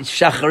mean that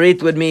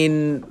shacharit would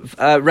mean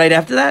right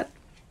after that?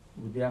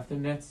 Would be after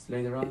nets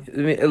later on.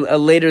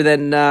 Later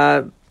than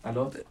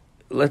Alot.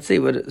 Let's see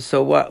what.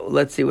 So what?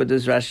 Let's see what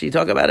does Rashi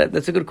talk about it.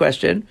 That's a good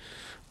question.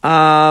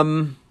 I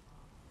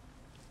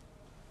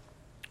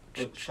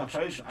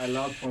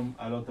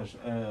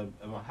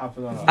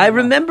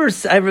remember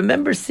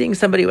seeing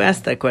somebody who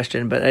asked that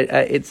question, but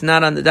it's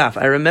not on the daf.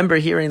 I remember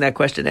hearing that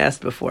question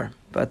asked before,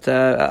 but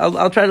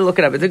I'll try to look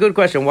it up. It's a good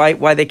question.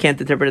 Why they can't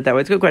interpret it that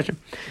way? It's a good question.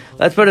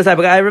 Let's put it aside.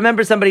 I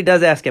remember somebody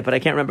does ask it, but I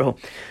can't remember who.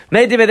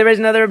 There is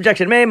another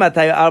objection. So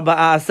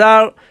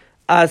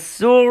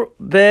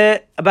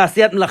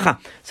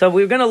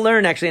we're going to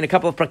learn actually in a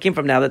couple of prakim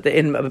from now that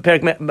in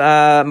Perik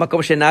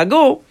Makom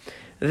Shenagu,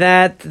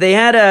 that they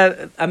had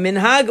a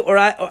minhag or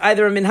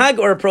either a minhag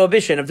or a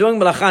prohibition of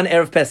doing malacha on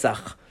Erev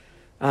Pesach.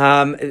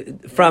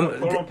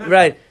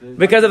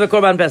 Because of the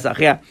Korban Pesach,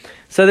 yeah.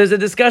 So there's a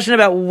discussion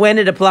about when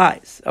it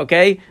applies,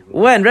 okay?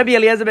 When Rabbi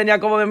Eliezer ben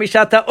Yaakov omer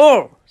mishata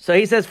or. So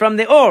he says from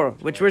the or,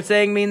 which we're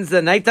saying means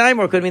the nighttime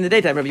or could mean the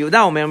daytime. Rabbi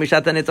Yehuda omer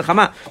mishata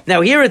netzachama.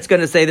 Now here it's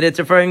going to say that it's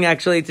referring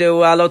actually to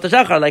Lot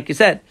HaShachar, like you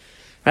said.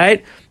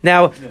 Right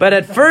now, but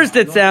at first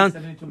it sounds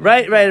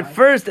right. At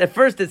first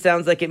it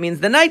sounds like it means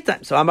the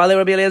nighttime. So Amar le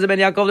Rabbi Eliezer ben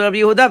Yaakov le Rabbi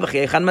Yehuda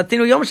v'chechan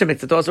matinu yom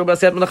shemiktato asur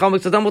b'asiyat melacha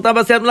u'miktato mutar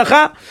b'asiyat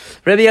melacha.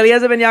 Rabbi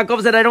Eliezer ben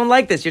Yaakov said, I don't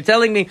like this. You're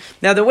telling me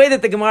now. The way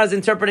that the Gemara is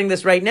interpreting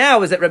this right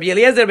now is that Rabbi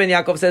Eliezer ben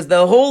Yaakov says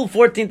the whole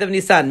 14th of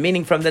Nisan,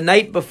 meaning from the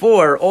night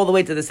before all the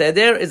way to the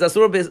Seder, is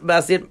asur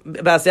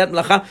b'asiyat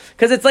melacha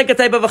because it's like a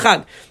type of a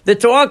chag. The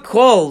Torah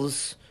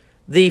calls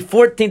the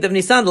 14th of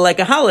Nisan like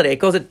a holiday. It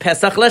calls it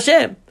Pesach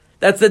Lashem.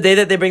 That's the day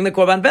that they bring the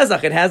Korban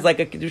Pesach. It has like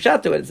a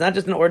Kedusha to it. It's not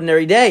just an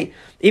ordinary day.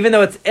 Even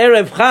though it's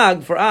Erev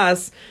Chag for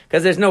us,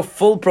 because there's no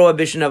full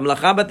prohibition of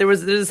Melacha, but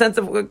there's a sense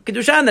of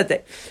Kedusha on that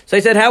day. So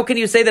he said, how can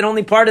you say that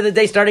only part of the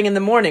day starting in the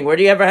morning? Where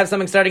do you ever have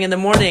something starting in the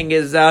morning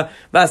is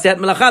Ba'asiyat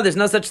Melacha? There's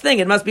no such thing.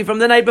 It must be from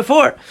the night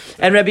before.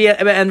 And Rabbi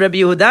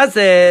Yehuda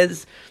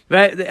says,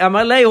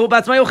 Amar lehu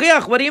batzma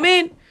yuchiach. What do you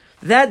mean?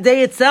 That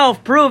day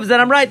itself proves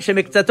that I'm right.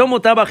 Shemiktato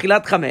mutar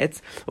b'achilat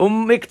chametz,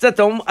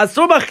 umiktato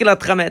asur b'achilat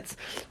chametz.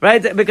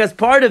 Right? Because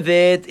part of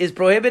it is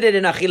prohibited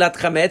in achilat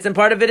chametz, and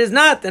part of it is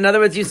not. In other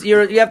words,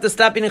 you have to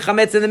stop eating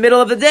chametz in the middle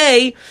of the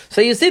day.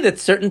 So you see that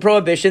certain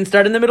prohibitions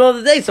start in the middle of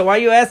the day. So why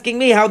are you asking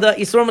me how the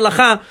isur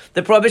melacha,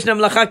 the prohibition of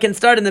melacha, can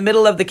start in the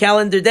middle of the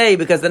calendar day?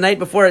 Because the night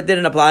before it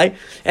didn't apply,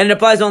 and it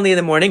applies only in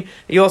the morning.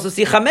 You also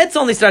see chametz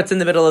only starts in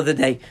the middle of the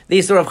day. The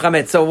isur of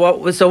chametz. So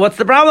what's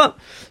the problem?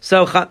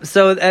 So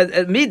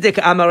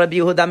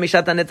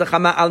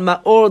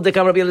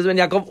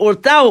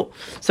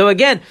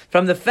again,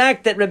 from the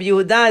fact that Rabbi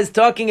Yehuda is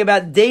talking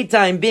about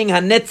daytime being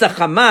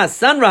hanetzachama,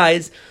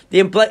 sunrise, the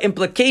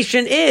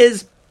implication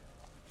is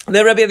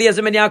that Rabbi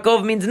Eliezer ben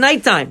Yaakov means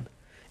nighttime.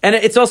 And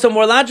it's also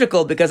more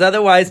logical, because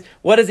otherwise,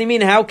 what does he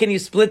mean? How can you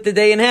split the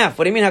day in half?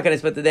 What do you mean, how can I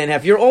split the day in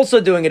half? You're also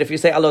doing it if you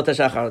say alot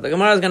hashachar. The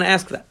Gemara is going to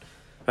ask that.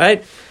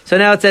 Right? So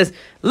now it says,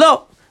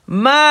 lo.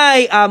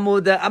 My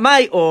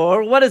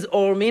or, what does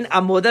or mean?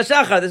 Amud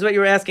shachar. This is what you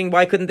were asking.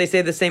 Why couldn't they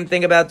say the same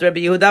thing about Rabbi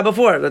Yehuda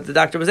before? That the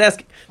doctor was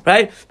asking,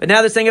 right? But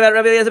now they're saying about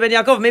Rabbi Eliezer ben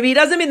Yaakov. Maybe he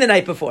doesn't mean the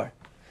night before.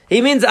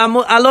 He means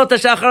alot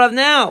shachar of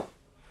now,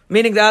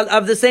 meaning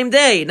of the same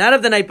day, not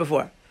of the night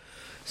before.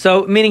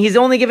 So, meaning he's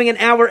only giving an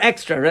hour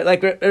extra, right?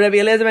 Like Rabbi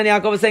Eliezer ben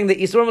Yaakov was saying that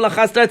Yisur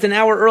Melacha starts an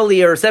hour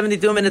earlier,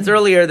 72 minutes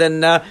earlier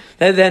than what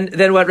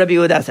Rabbi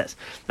Yehuda says.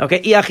 Okay,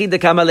 Iyachid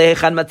dekama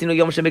lehechan matinu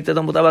yom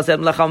shemiktatom mutar b'asiyat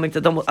melacha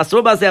umiktatom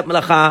asur b'asiyat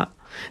melacha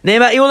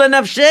ne'ma iula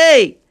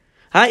nafshei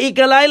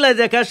ha'ika laila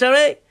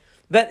dekasharei.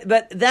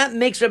 But that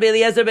makes Rabbi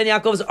Eliezer ben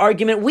Yaakov's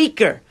argument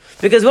weaker.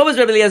 Because what was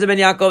Rabbi Eliezer ben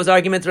Yaakov's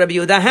argument to Rabbi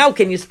Yehuda? How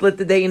can you split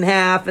the day in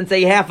half and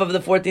say half of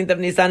the 14th of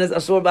Nisan is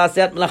Asur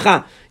Ba'asiyat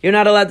Melacha? You're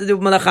not allowed to do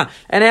Melacha.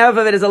 And half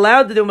of it is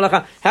allowed to do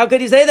Melacha. How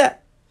could you say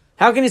that?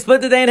 How can you split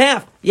the day in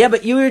half? Yeah,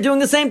 but you were doing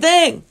the same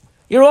thing.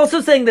 You're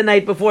also saying the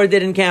night before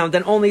didn't count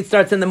and only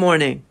starts in the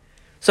morning.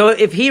 So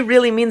if he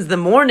really means the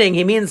morning,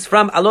 he means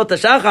from Alot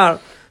HaShachar,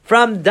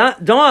 from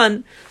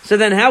dawn, so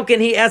then how can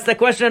he ask the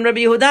question on Rabbi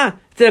Yehuda?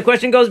 So the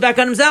question goes back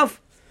on himself.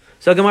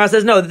 So Gemara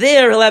says, no,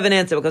 there he'll have an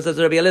answer because it's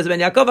Rabbi Eliezer ben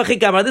Yaakov. Achi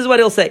kamar. This is what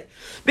he'll say.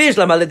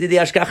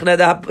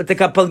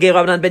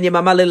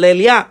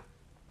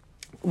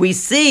 We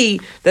see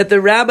that the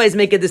rabbis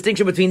make a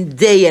distinction between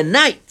day and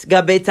night.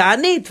 Gabe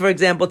ta'anit, for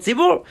example,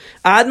 tzibur.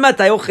 Ad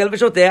matay ochel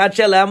v'shoteh ad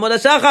shelah amod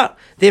hashachar.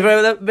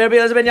 Rabbi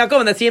Eliezer ben Yaakov,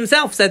 and that's he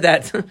himself said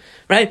that.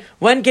 Right?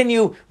 When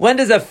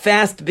does a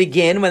fast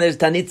begin when there's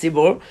ta'anit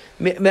tzibur?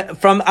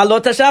 From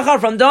alot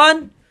hashachar, from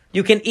dawn.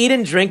 You can eat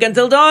and drink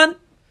until dawn.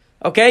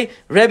 Okay?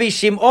 Rabbi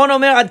Shimon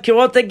Omer ad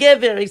kirot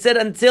hagever. He said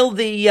until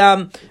the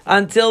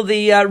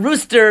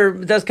rooster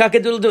does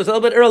kakadoodle-doo. It's a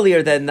little bit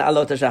earlier than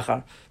alot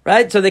hashachar.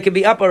 Right? So they can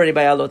be up already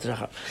by alot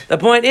hashachar. The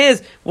point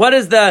is, what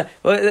is the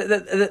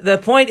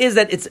point is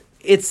that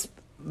it's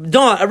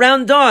dawn,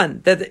 around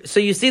dawn. So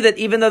you see that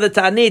even though the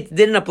ta'anit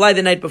didn't apply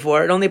the night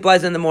before, it only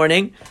applies in the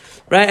morning,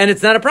 right? And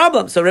it's not a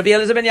problem. So Rabbi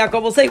Eliezer ben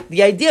Yaakov will say,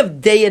 the idea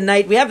of day and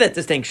night, we have that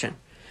distinction.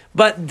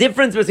 But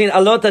difference between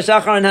alot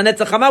hashachar and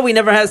hanetzach hama, we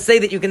never have say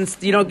that you can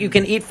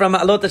eat from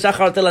alot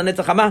hashachar till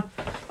hanetzach hama.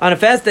 On a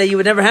fast day, you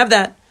would never have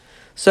that.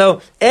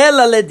 So,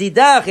 ela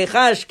ledidach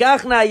echash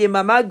kachna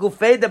yemama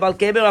gufei de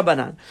balkei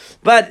berabanan.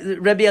 But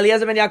Rabbi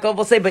Eliezer ben Yaakov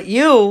will say, but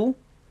you,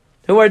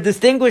 who are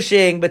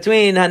distinguishing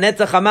between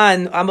hanetzach hama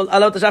and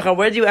alot hashachar,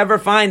 where do you ever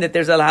find that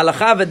there's a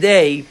halacha of a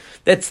day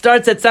that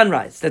starts at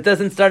sunrise, that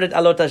doesn't start at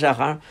alot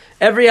hashachar?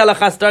 Every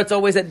halacha starts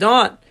always at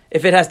dawn,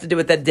 if it has to do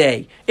with that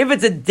day. If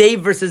it's a day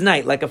versus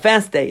night, like a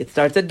fast day, it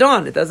starts at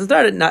dawn. It doesn't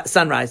start at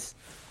sunrise.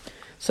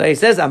 So he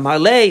says, Amar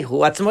lei hu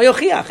atzmo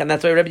yochiach. And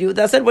that's why Rabbi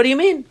Yehuda said, what do you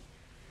mean?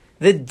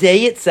 The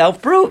day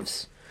itself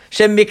proves.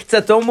 You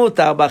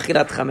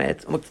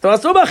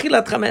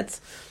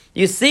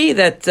see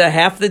that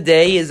half the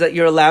day is that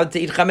you're allowed to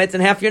eat chametz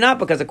and half you're not,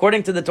 because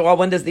according to the Torah,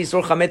 when does the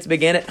Isur chametz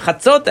begin? At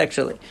chatzot,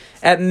 actually.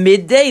 At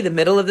midday, the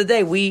middle of the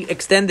day. We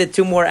extended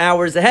 2 more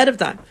hours ahead of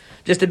time,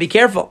 just to be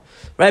careful.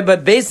 Right?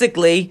 But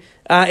basically,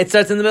 it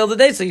starts in the middle of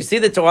the day, so you see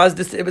the Torah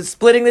it was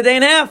splitting the day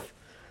in half.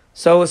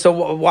 So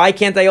why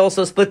can't I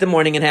also split the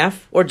morning in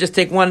half? Or just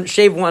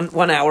shave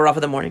one hour off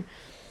of the morning?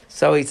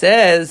 So he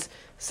says,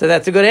 so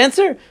that's a good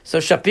answer. So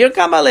Shapir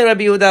kama le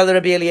Rabbi Yehuda le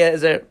Rabbi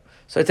Eliezer.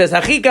 So it says,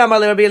 Hachi kama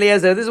le Rabbi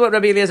Eliezer. This is what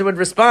Rabbi Eliezer would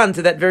respond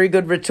to that very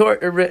good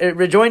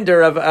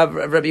rejoinder of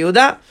Rabbi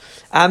Yehuda.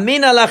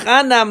 Amin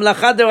alachana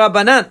amlacha de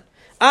Rabbanan.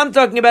 I'm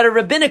talking about a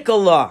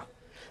rabbinical law.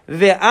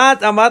 Ve'at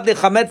amad li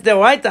chametz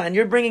deoraita, and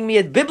you're bringing me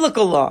a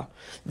biblical law.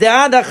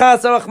 De'ad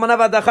achas arachmana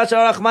v'adachas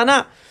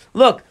arachmana.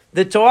 Look,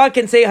 the Torah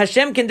can say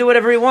Hashem can do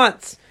whatever He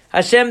wants.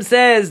 Hashem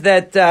says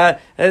that the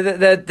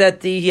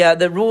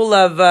rule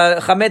of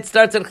chametz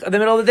starts at the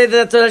middle of the day.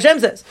 That's what Hashem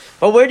says.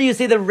 But where do you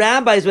see the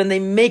rabbis when they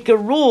make a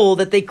rule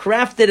that they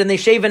crafted and they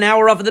shave an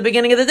hour off at the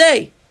beginning of the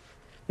day?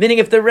 Meaning,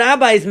 if the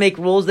rabbis make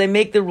rules, they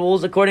make the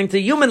rules according to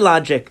human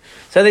logic.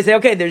 So they say,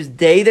 okay, there's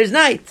day, there's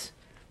night.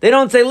 They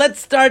don't say,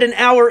 let's start an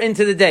hour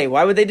into the day.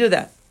 Why would they do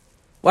that?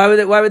 Why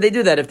would they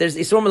do that? If there's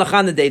Isur Melacha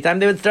in the daytime,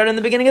 they would start in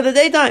the beginning of the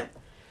daytime.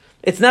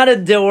 It's not a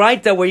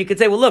deoraita where you could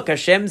say, well, look,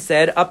 Hashem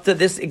said up to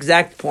this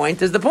exact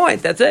point is the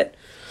point. That's it.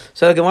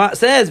 So the Gemara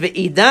says,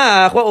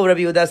 V'idach, what will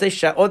Rabbi Yehuda say?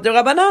 Sha'ot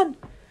derabanan.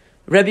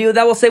 Rabbi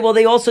Yehuda will say, well,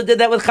 they also did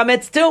that with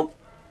chametz too.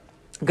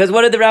 Because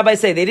what did the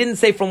rabbis say? They didn't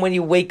say from when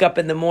you wake up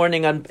in the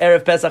morning on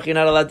Erev Pesach, you're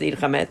not allowed to eat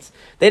chametz.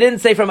 They didn't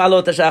say from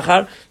alot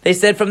hashachar. They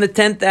said from the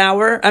 10th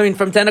hour,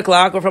 from 10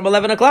 o'clock or from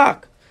 11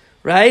 o'clock.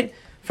 Right?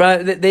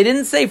 They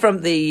didn't say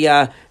from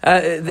the,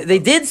 they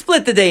did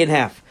split the day in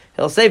half.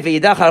 He'll say,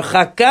 that's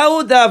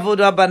archaka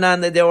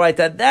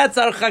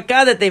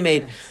that they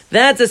made.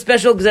 That's a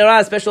special gzerah,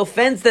 a special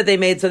fence that they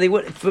made, so they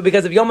would,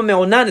 because of Yom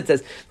HaMe'onan, it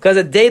says, because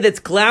a day that's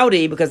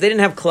cloudy, because they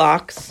didn't have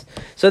clocks,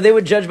 so they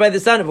would judge by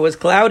the sun. If it was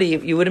cloudy,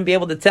 you wouldn't be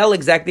able to tell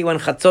exactly when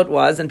chatzot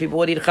was, and people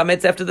would eat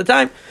chametz after the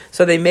time.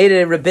 So they made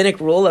a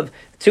rabbinic rule of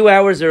 2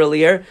 hours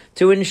earlier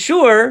to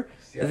ensure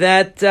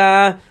that,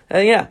 to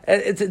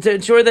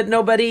ensure that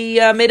nobody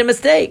made a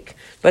mistake.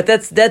 But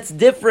that's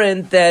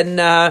different than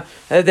an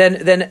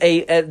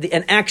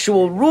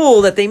actual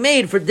rule that they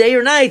made for day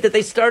or night that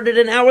they started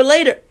an hour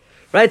later.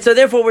 Right? So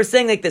therefore we're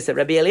saying like this.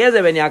 Rabbi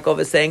Eliezer ben Yaakov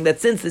is saying that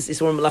since this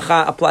Isur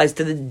Melacha applies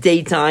to the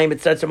daytime,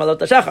 it starts from alot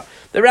hashachar.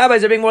 The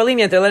rabbis are being more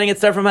lenient. They're letting it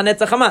start from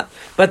hanetzach hama.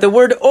 But the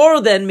word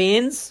or then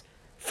means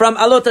from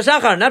alot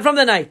hashachar, not from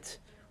the night.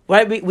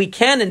 Right? We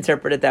can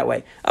interpret it that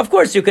way. Of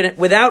course, you can,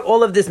 without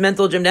all of this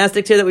mental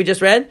gymnastics here that we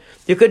just read,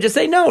 you could just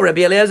say, no,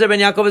 Rabbi Eliezer ben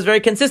Yaakov is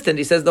very consistent.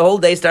 He says the whole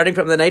day, starting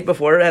from the night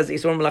before, has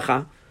Isur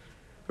Melacha.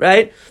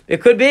 Right?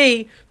 It could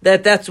be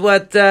that that's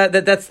what,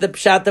 that's the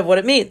pshat of what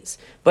it means.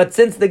 But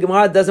since the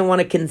Gemara doesn't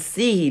want to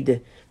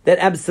concede that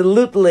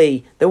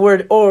absolutely the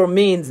word or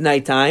means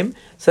nighttime,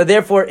 so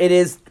therefore it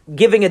is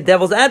giving a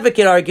devil's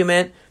advocate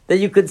argument that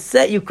you could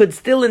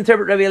still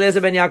interpret Rabbi Eliezer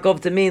ben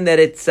Yaakov to mean that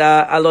it's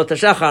alot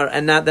hashachar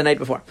and not the night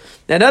before.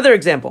 Another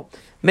example,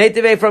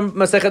 Meitivei from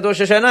Masechet Rosh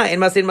Hashanah in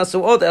Masin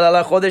Masuot el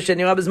ala chodesh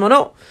shenira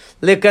b'zmono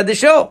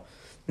lekadisho.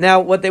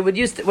 Now, what they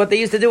used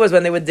to do was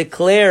when they would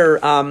declare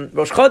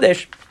Rosh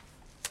Chodesh.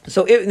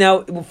 So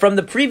now, from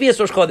the previous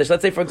Rosh Chodesh,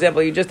 let's say for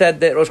example, you just had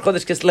the Rosh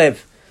Chodesh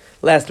Kislev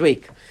last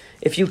week.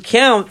 If you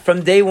count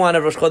from day one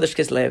of Rosh Chodesh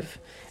Kislev,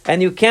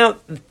 and you count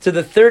to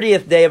the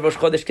 30th day of Rosh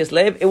Chodesh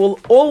Kislev, it will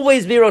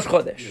always be Rosh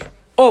Chodesh.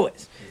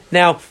 Always.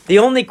 Now, the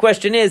only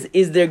question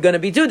is there going to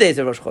be 2 days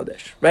of Rosh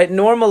Chodesh? Right?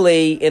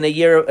 Normally, in a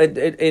year,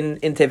 in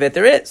Tevet,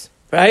 there is.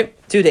 Right?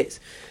 2 days.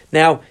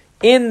 Now,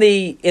 in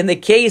the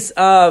case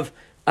of,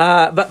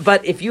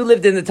 but if you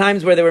lived in the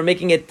times where they were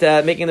making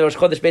the Rosh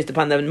Chodesh based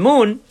upon the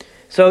moon,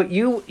 so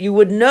you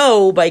would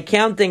know by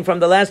counting from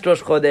the last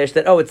Rosh Chodesh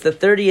that, it's the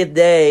 30th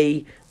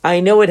day. I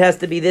know it has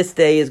to be this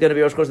day is going to be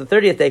Rosh Chodesh the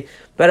 30th day,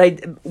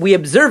 but we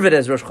observe it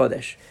as Rosh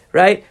Chodesh,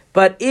 right?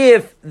 But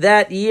if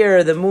that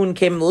year the moon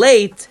came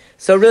late,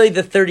 so really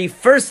the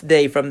 31st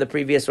day from the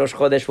previous Rosh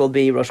Chodesh will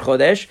be Rosh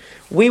Chodesh,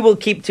 we will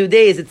keep 2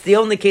 days. It's the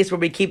only case where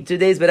we keep 2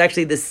 days, but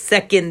actually the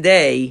second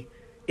day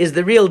is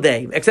the real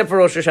day, except for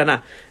Rosh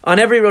Hashanah. On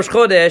every Rosh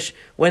Chodesh,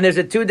 when there's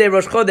a 2-day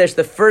Rosh Chodesh,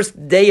 the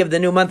first day of the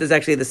new month is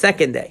actually the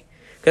second day.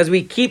 Because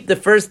we keep the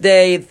first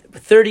day,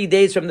 30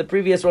 days from the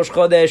previous Rosh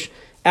Chodesh,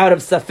 out of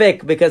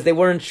Safek, because they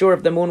weren't sure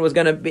if the moon was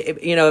going to be,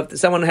 if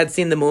someone had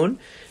seen the moon.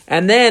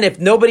 And then if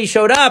nobody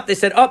showed up, they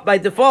said, by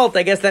default,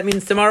 I guess that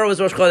means tomorrow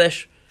is Rosh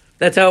Chodesh.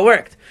 That's how it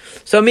worked.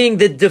 So meaning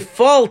the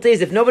default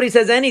is, if nobody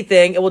says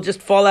anything, it will just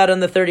fall out on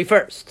the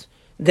 31st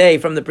day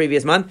from the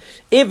previous month.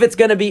 If it's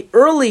going to be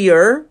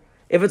earlier,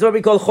 if it's what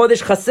we call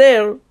Chodesh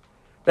Chaser,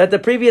 that the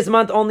previous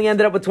month only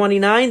ended up with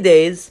 29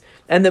 days,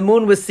 and the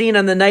moon was seen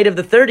on the night of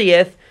the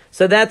 30th,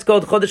 so that's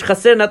called Chodesh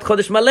Chaser, not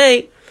Chodesh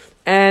Malay,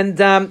 and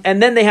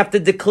then they have to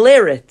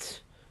declare it.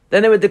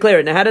 Then they would declare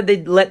it. Now, how did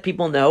they let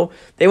people know?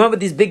 They went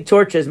with these big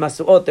torches,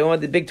 masuot. They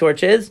went with the big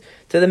torches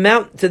to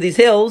these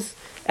hills,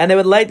 and they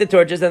would light the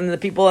torches, and then the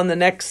people on the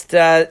next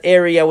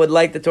area would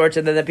light the torch,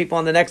 and then the people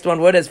on the next one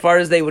would, as far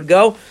as they would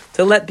go,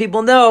 to let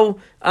people know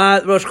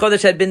Rosh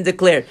Chodesh had been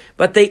declared.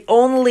 But they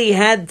only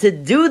had to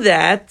do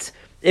that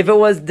if it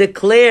was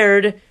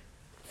declared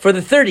for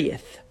the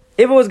 30th.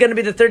 If it was going to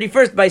be the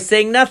 31st, by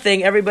saying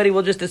nothing, everybody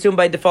will just assume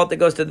by default it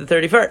goes to the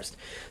 31st.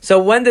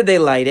 So when did they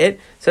light it?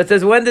 So it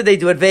says, when did they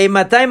do it? They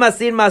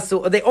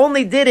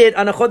only did it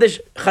on a Chodesh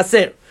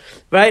Chaser.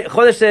 Right?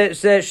 Chodesh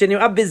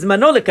Sheni'ab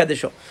Bizmano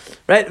Lekadesho.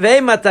 Right?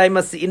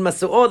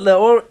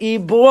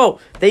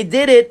 They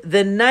did it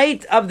the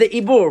night of the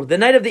Ibur. The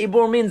night of the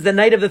Ibur means the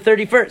night of the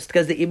 31st,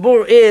 because the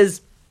Ibur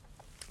is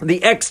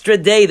the extra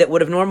day that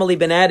would have normally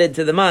been added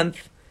to the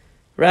month.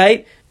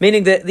 Right?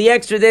 Meaning the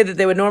extra day that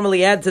they would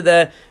normally add to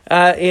the,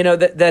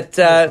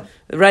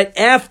 right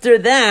after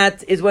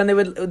that is when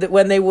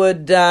they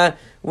would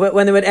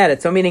add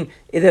it. So meaning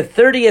the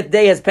 30th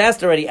day has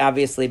passed already,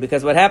 obviously,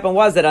 because what happened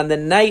was that on the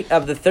night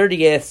of the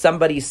 30th,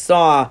 somebody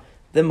saw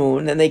the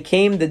moon, and they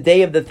came the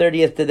day of the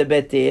 30th to the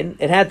Beit Din.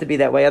 It had to be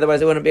that way,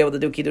 otherwise they wouldn't be able to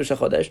do Kiddush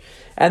HaChodesh.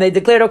 And they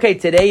declared, okay,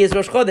 today is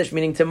Rosh Chodesh,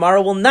 meaning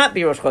tomorrow will not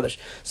be Rosh Chodesh.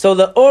 So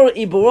the Or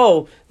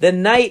Iburo, the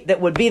night that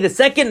would be the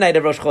second night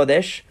of Rosh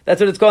Chodesh, that's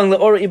what it's calling the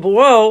Or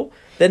Iburo,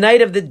 the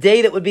night of the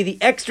day that would be the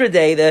extra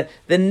day, the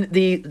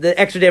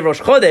extra day of Rosh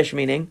Chodesh,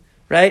 meaning,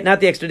 right? Not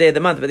the extra day of the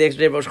month, but the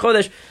extra day of Rosh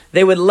Chodesh,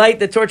 they would light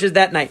the torches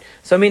that night.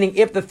 So meaning,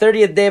 if the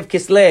 30th day of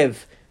Kislev,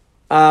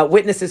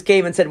 witnesses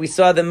came and said, we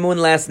saw the moon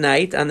last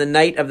night, on the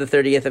night of the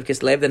 30th of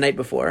Kislev, the night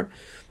before,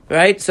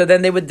 right? So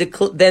then they would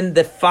then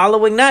the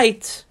following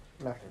night,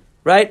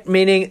 right?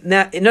 Meaning,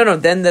 then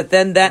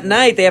that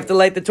night they have to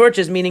light the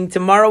torches, meaning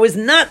tomorrow is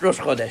not Rosh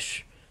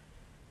Chodesh.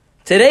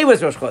 Today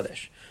was Rosh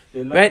Chodesh.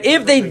 Right?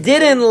 If they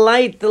didn't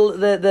light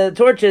the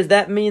torches,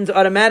 that means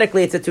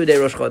automatically it's a 2-day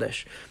Rosh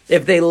Chodesh.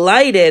 If they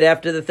light it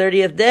after the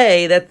 30th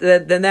day,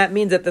 then that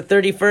means that the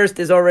 31st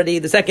is already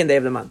the second day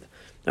of the month.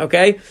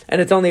 Okay?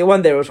 And it's only a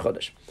 1-day Rosh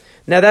Chodesh.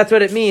 Now that's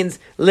what it means.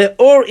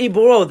 Le'or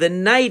Iburo, the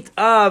night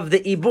of the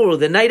Ibur,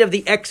 the night of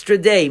the extra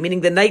day,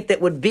 meaning the night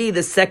that would be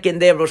the second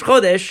day of Rosh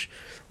Chodesh,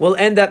 will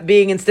end up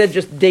being instead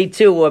just day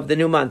 2 of the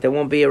new month. It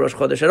won't be a Rosh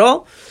Chodesh at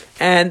all.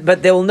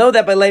 But they will know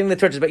that by lighting the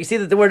torches. But you see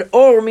that the word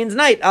or means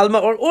night. Alma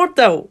or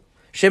ortahu.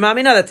 Shema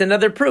mina, that's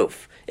another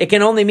proof. It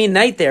can only mean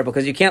night there,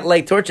 because you can't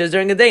light torches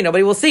during the day.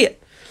 Nobody will see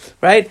it.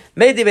 Right?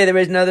 There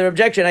is another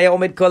objection. If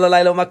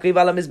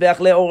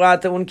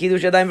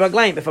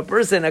a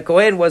person, a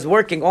Kohen, was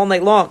working all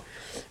night long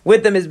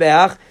with the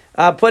Mizbeach,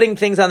 putting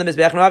things on the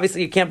Mizbeach, and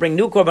obviously you can't bring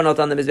new korbanot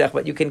on the Mizbeach,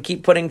 but you can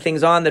keep putting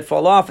things on that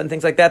fall off and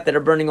things like that are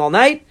burning all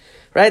night.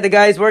 Right? The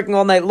guy is working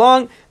all night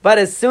long, but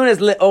as soon as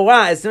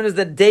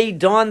the day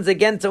dawns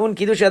again,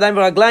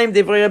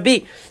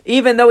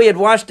 even though he had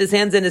washed his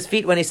hands and his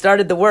feet when he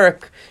started the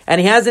work,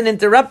 and he hasn't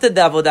interrupted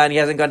the avodah, and he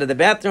hasn't gone to the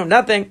bathroom,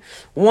 nothing,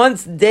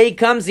 once day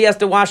comes, he has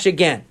to wash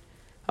again.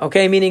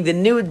 Okay, meaning the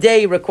new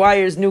day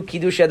requires new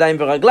kiddush yadayim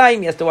v'raglayim.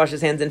 He has to wash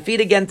his hands and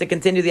feet again to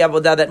continue the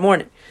avodah that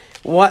morning.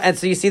 And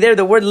so you see there,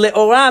 the word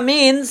le'orah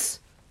means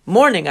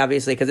morning,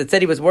 obviously, because it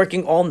said he was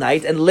working all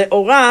night, and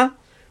le'orah,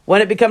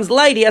 when it becomes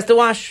light, he has to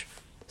wash.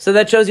 So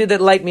that shows you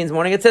that light means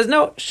morning. It says,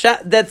 no,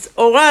 that's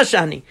orah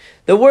shani.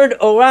 The word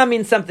orah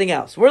means something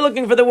else. We're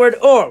looking for the word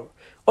or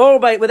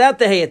without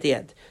the hay at the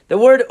end. The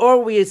word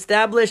or we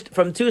established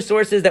from 2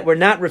 sources that were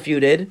not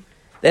refuted,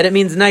 that it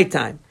means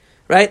nighttime.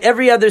 right?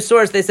 Every other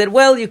source, they said,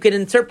 well, you could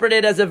interpret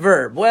it as a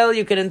verb. Well,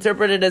 you could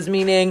interpret it as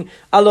meaning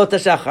alot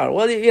hashachar.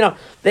 Well,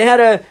 they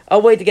had a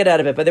way to get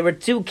out of it, but there were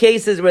two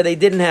cases where they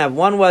didn't have.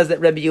 One was that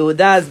Rabbi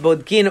Yehuda's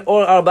bodkin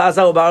or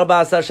arba'asa or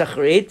arba'asa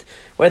shachrit,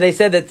 where they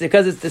said that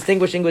because it's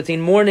distinguishing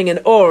between morning and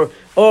or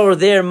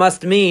there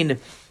must mean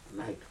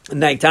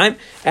nighttime.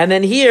 And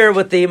then here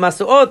with the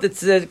masuot,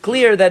 it's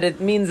clear that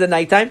it means the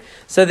nighttime.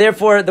 So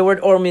therefore, the word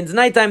or means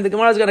nighttime. The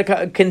Gemara is going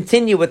to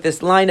continue with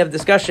this line of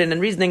discussion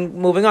and reasoning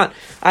moving on.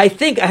 I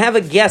have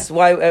a guess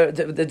why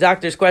the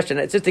doctor's question.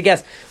 It's just a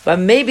guess, but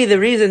maybe the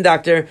reason,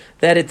 doctor,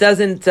 that it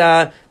doesn't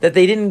that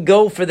they didn't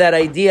go for that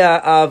idea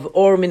of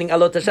or meaning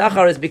alot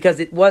hashachar is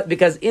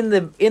because in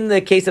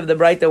the case of the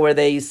Braita where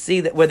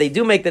they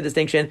do make the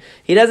distinction,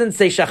 he doesn't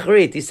say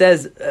shachrit. He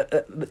says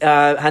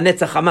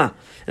hanetzach hama.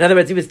 In other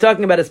words, he was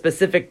talking about a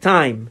specific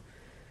time.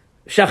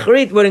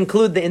 Shachrit would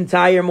include the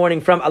entire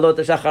morning from Alot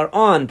HaShachar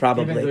on,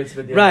 probably.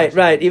 Right.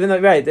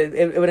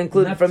 It would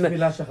include from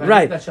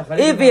right.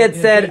 If he had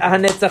said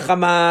Hanetzach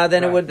Hama,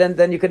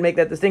 then you could make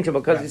that distinction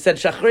because he said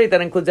Shachrit,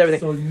 that includes everything.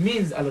 So it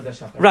means Alot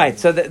HaShachar. Right.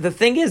 So the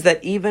thing is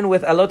that even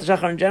with Alot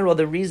HaShachar in general,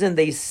 the reason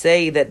they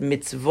say that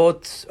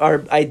mitzvot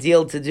are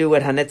ideal to do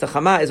at Hanetzach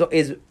Hama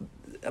is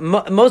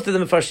most of the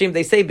Mefarshim,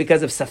 they say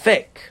because of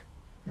Safek.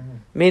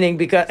 Meaning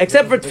because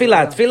except for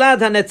tfilat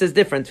hanetz is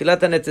different. Tfilat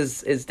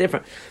hanetz is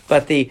different.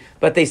 But they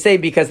say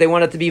because they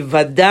want it to be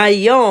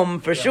vadayom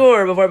for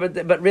sure before.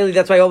 But really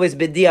that's why always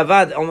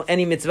b'diavad on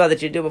any mitzvah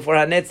that you do before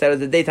hanetz, that is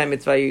the daytime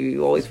mitzvah,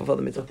 you always fulfill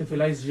the mitzvah.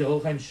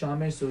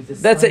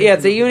 That's it. Yeah,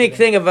 it's a unique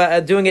thing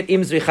of doing it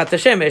im zrichat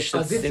hashemesh.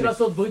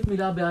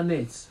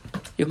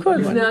 You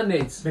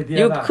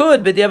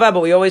could b'diavad, but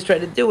we always try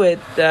to do it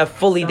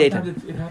fully daytime.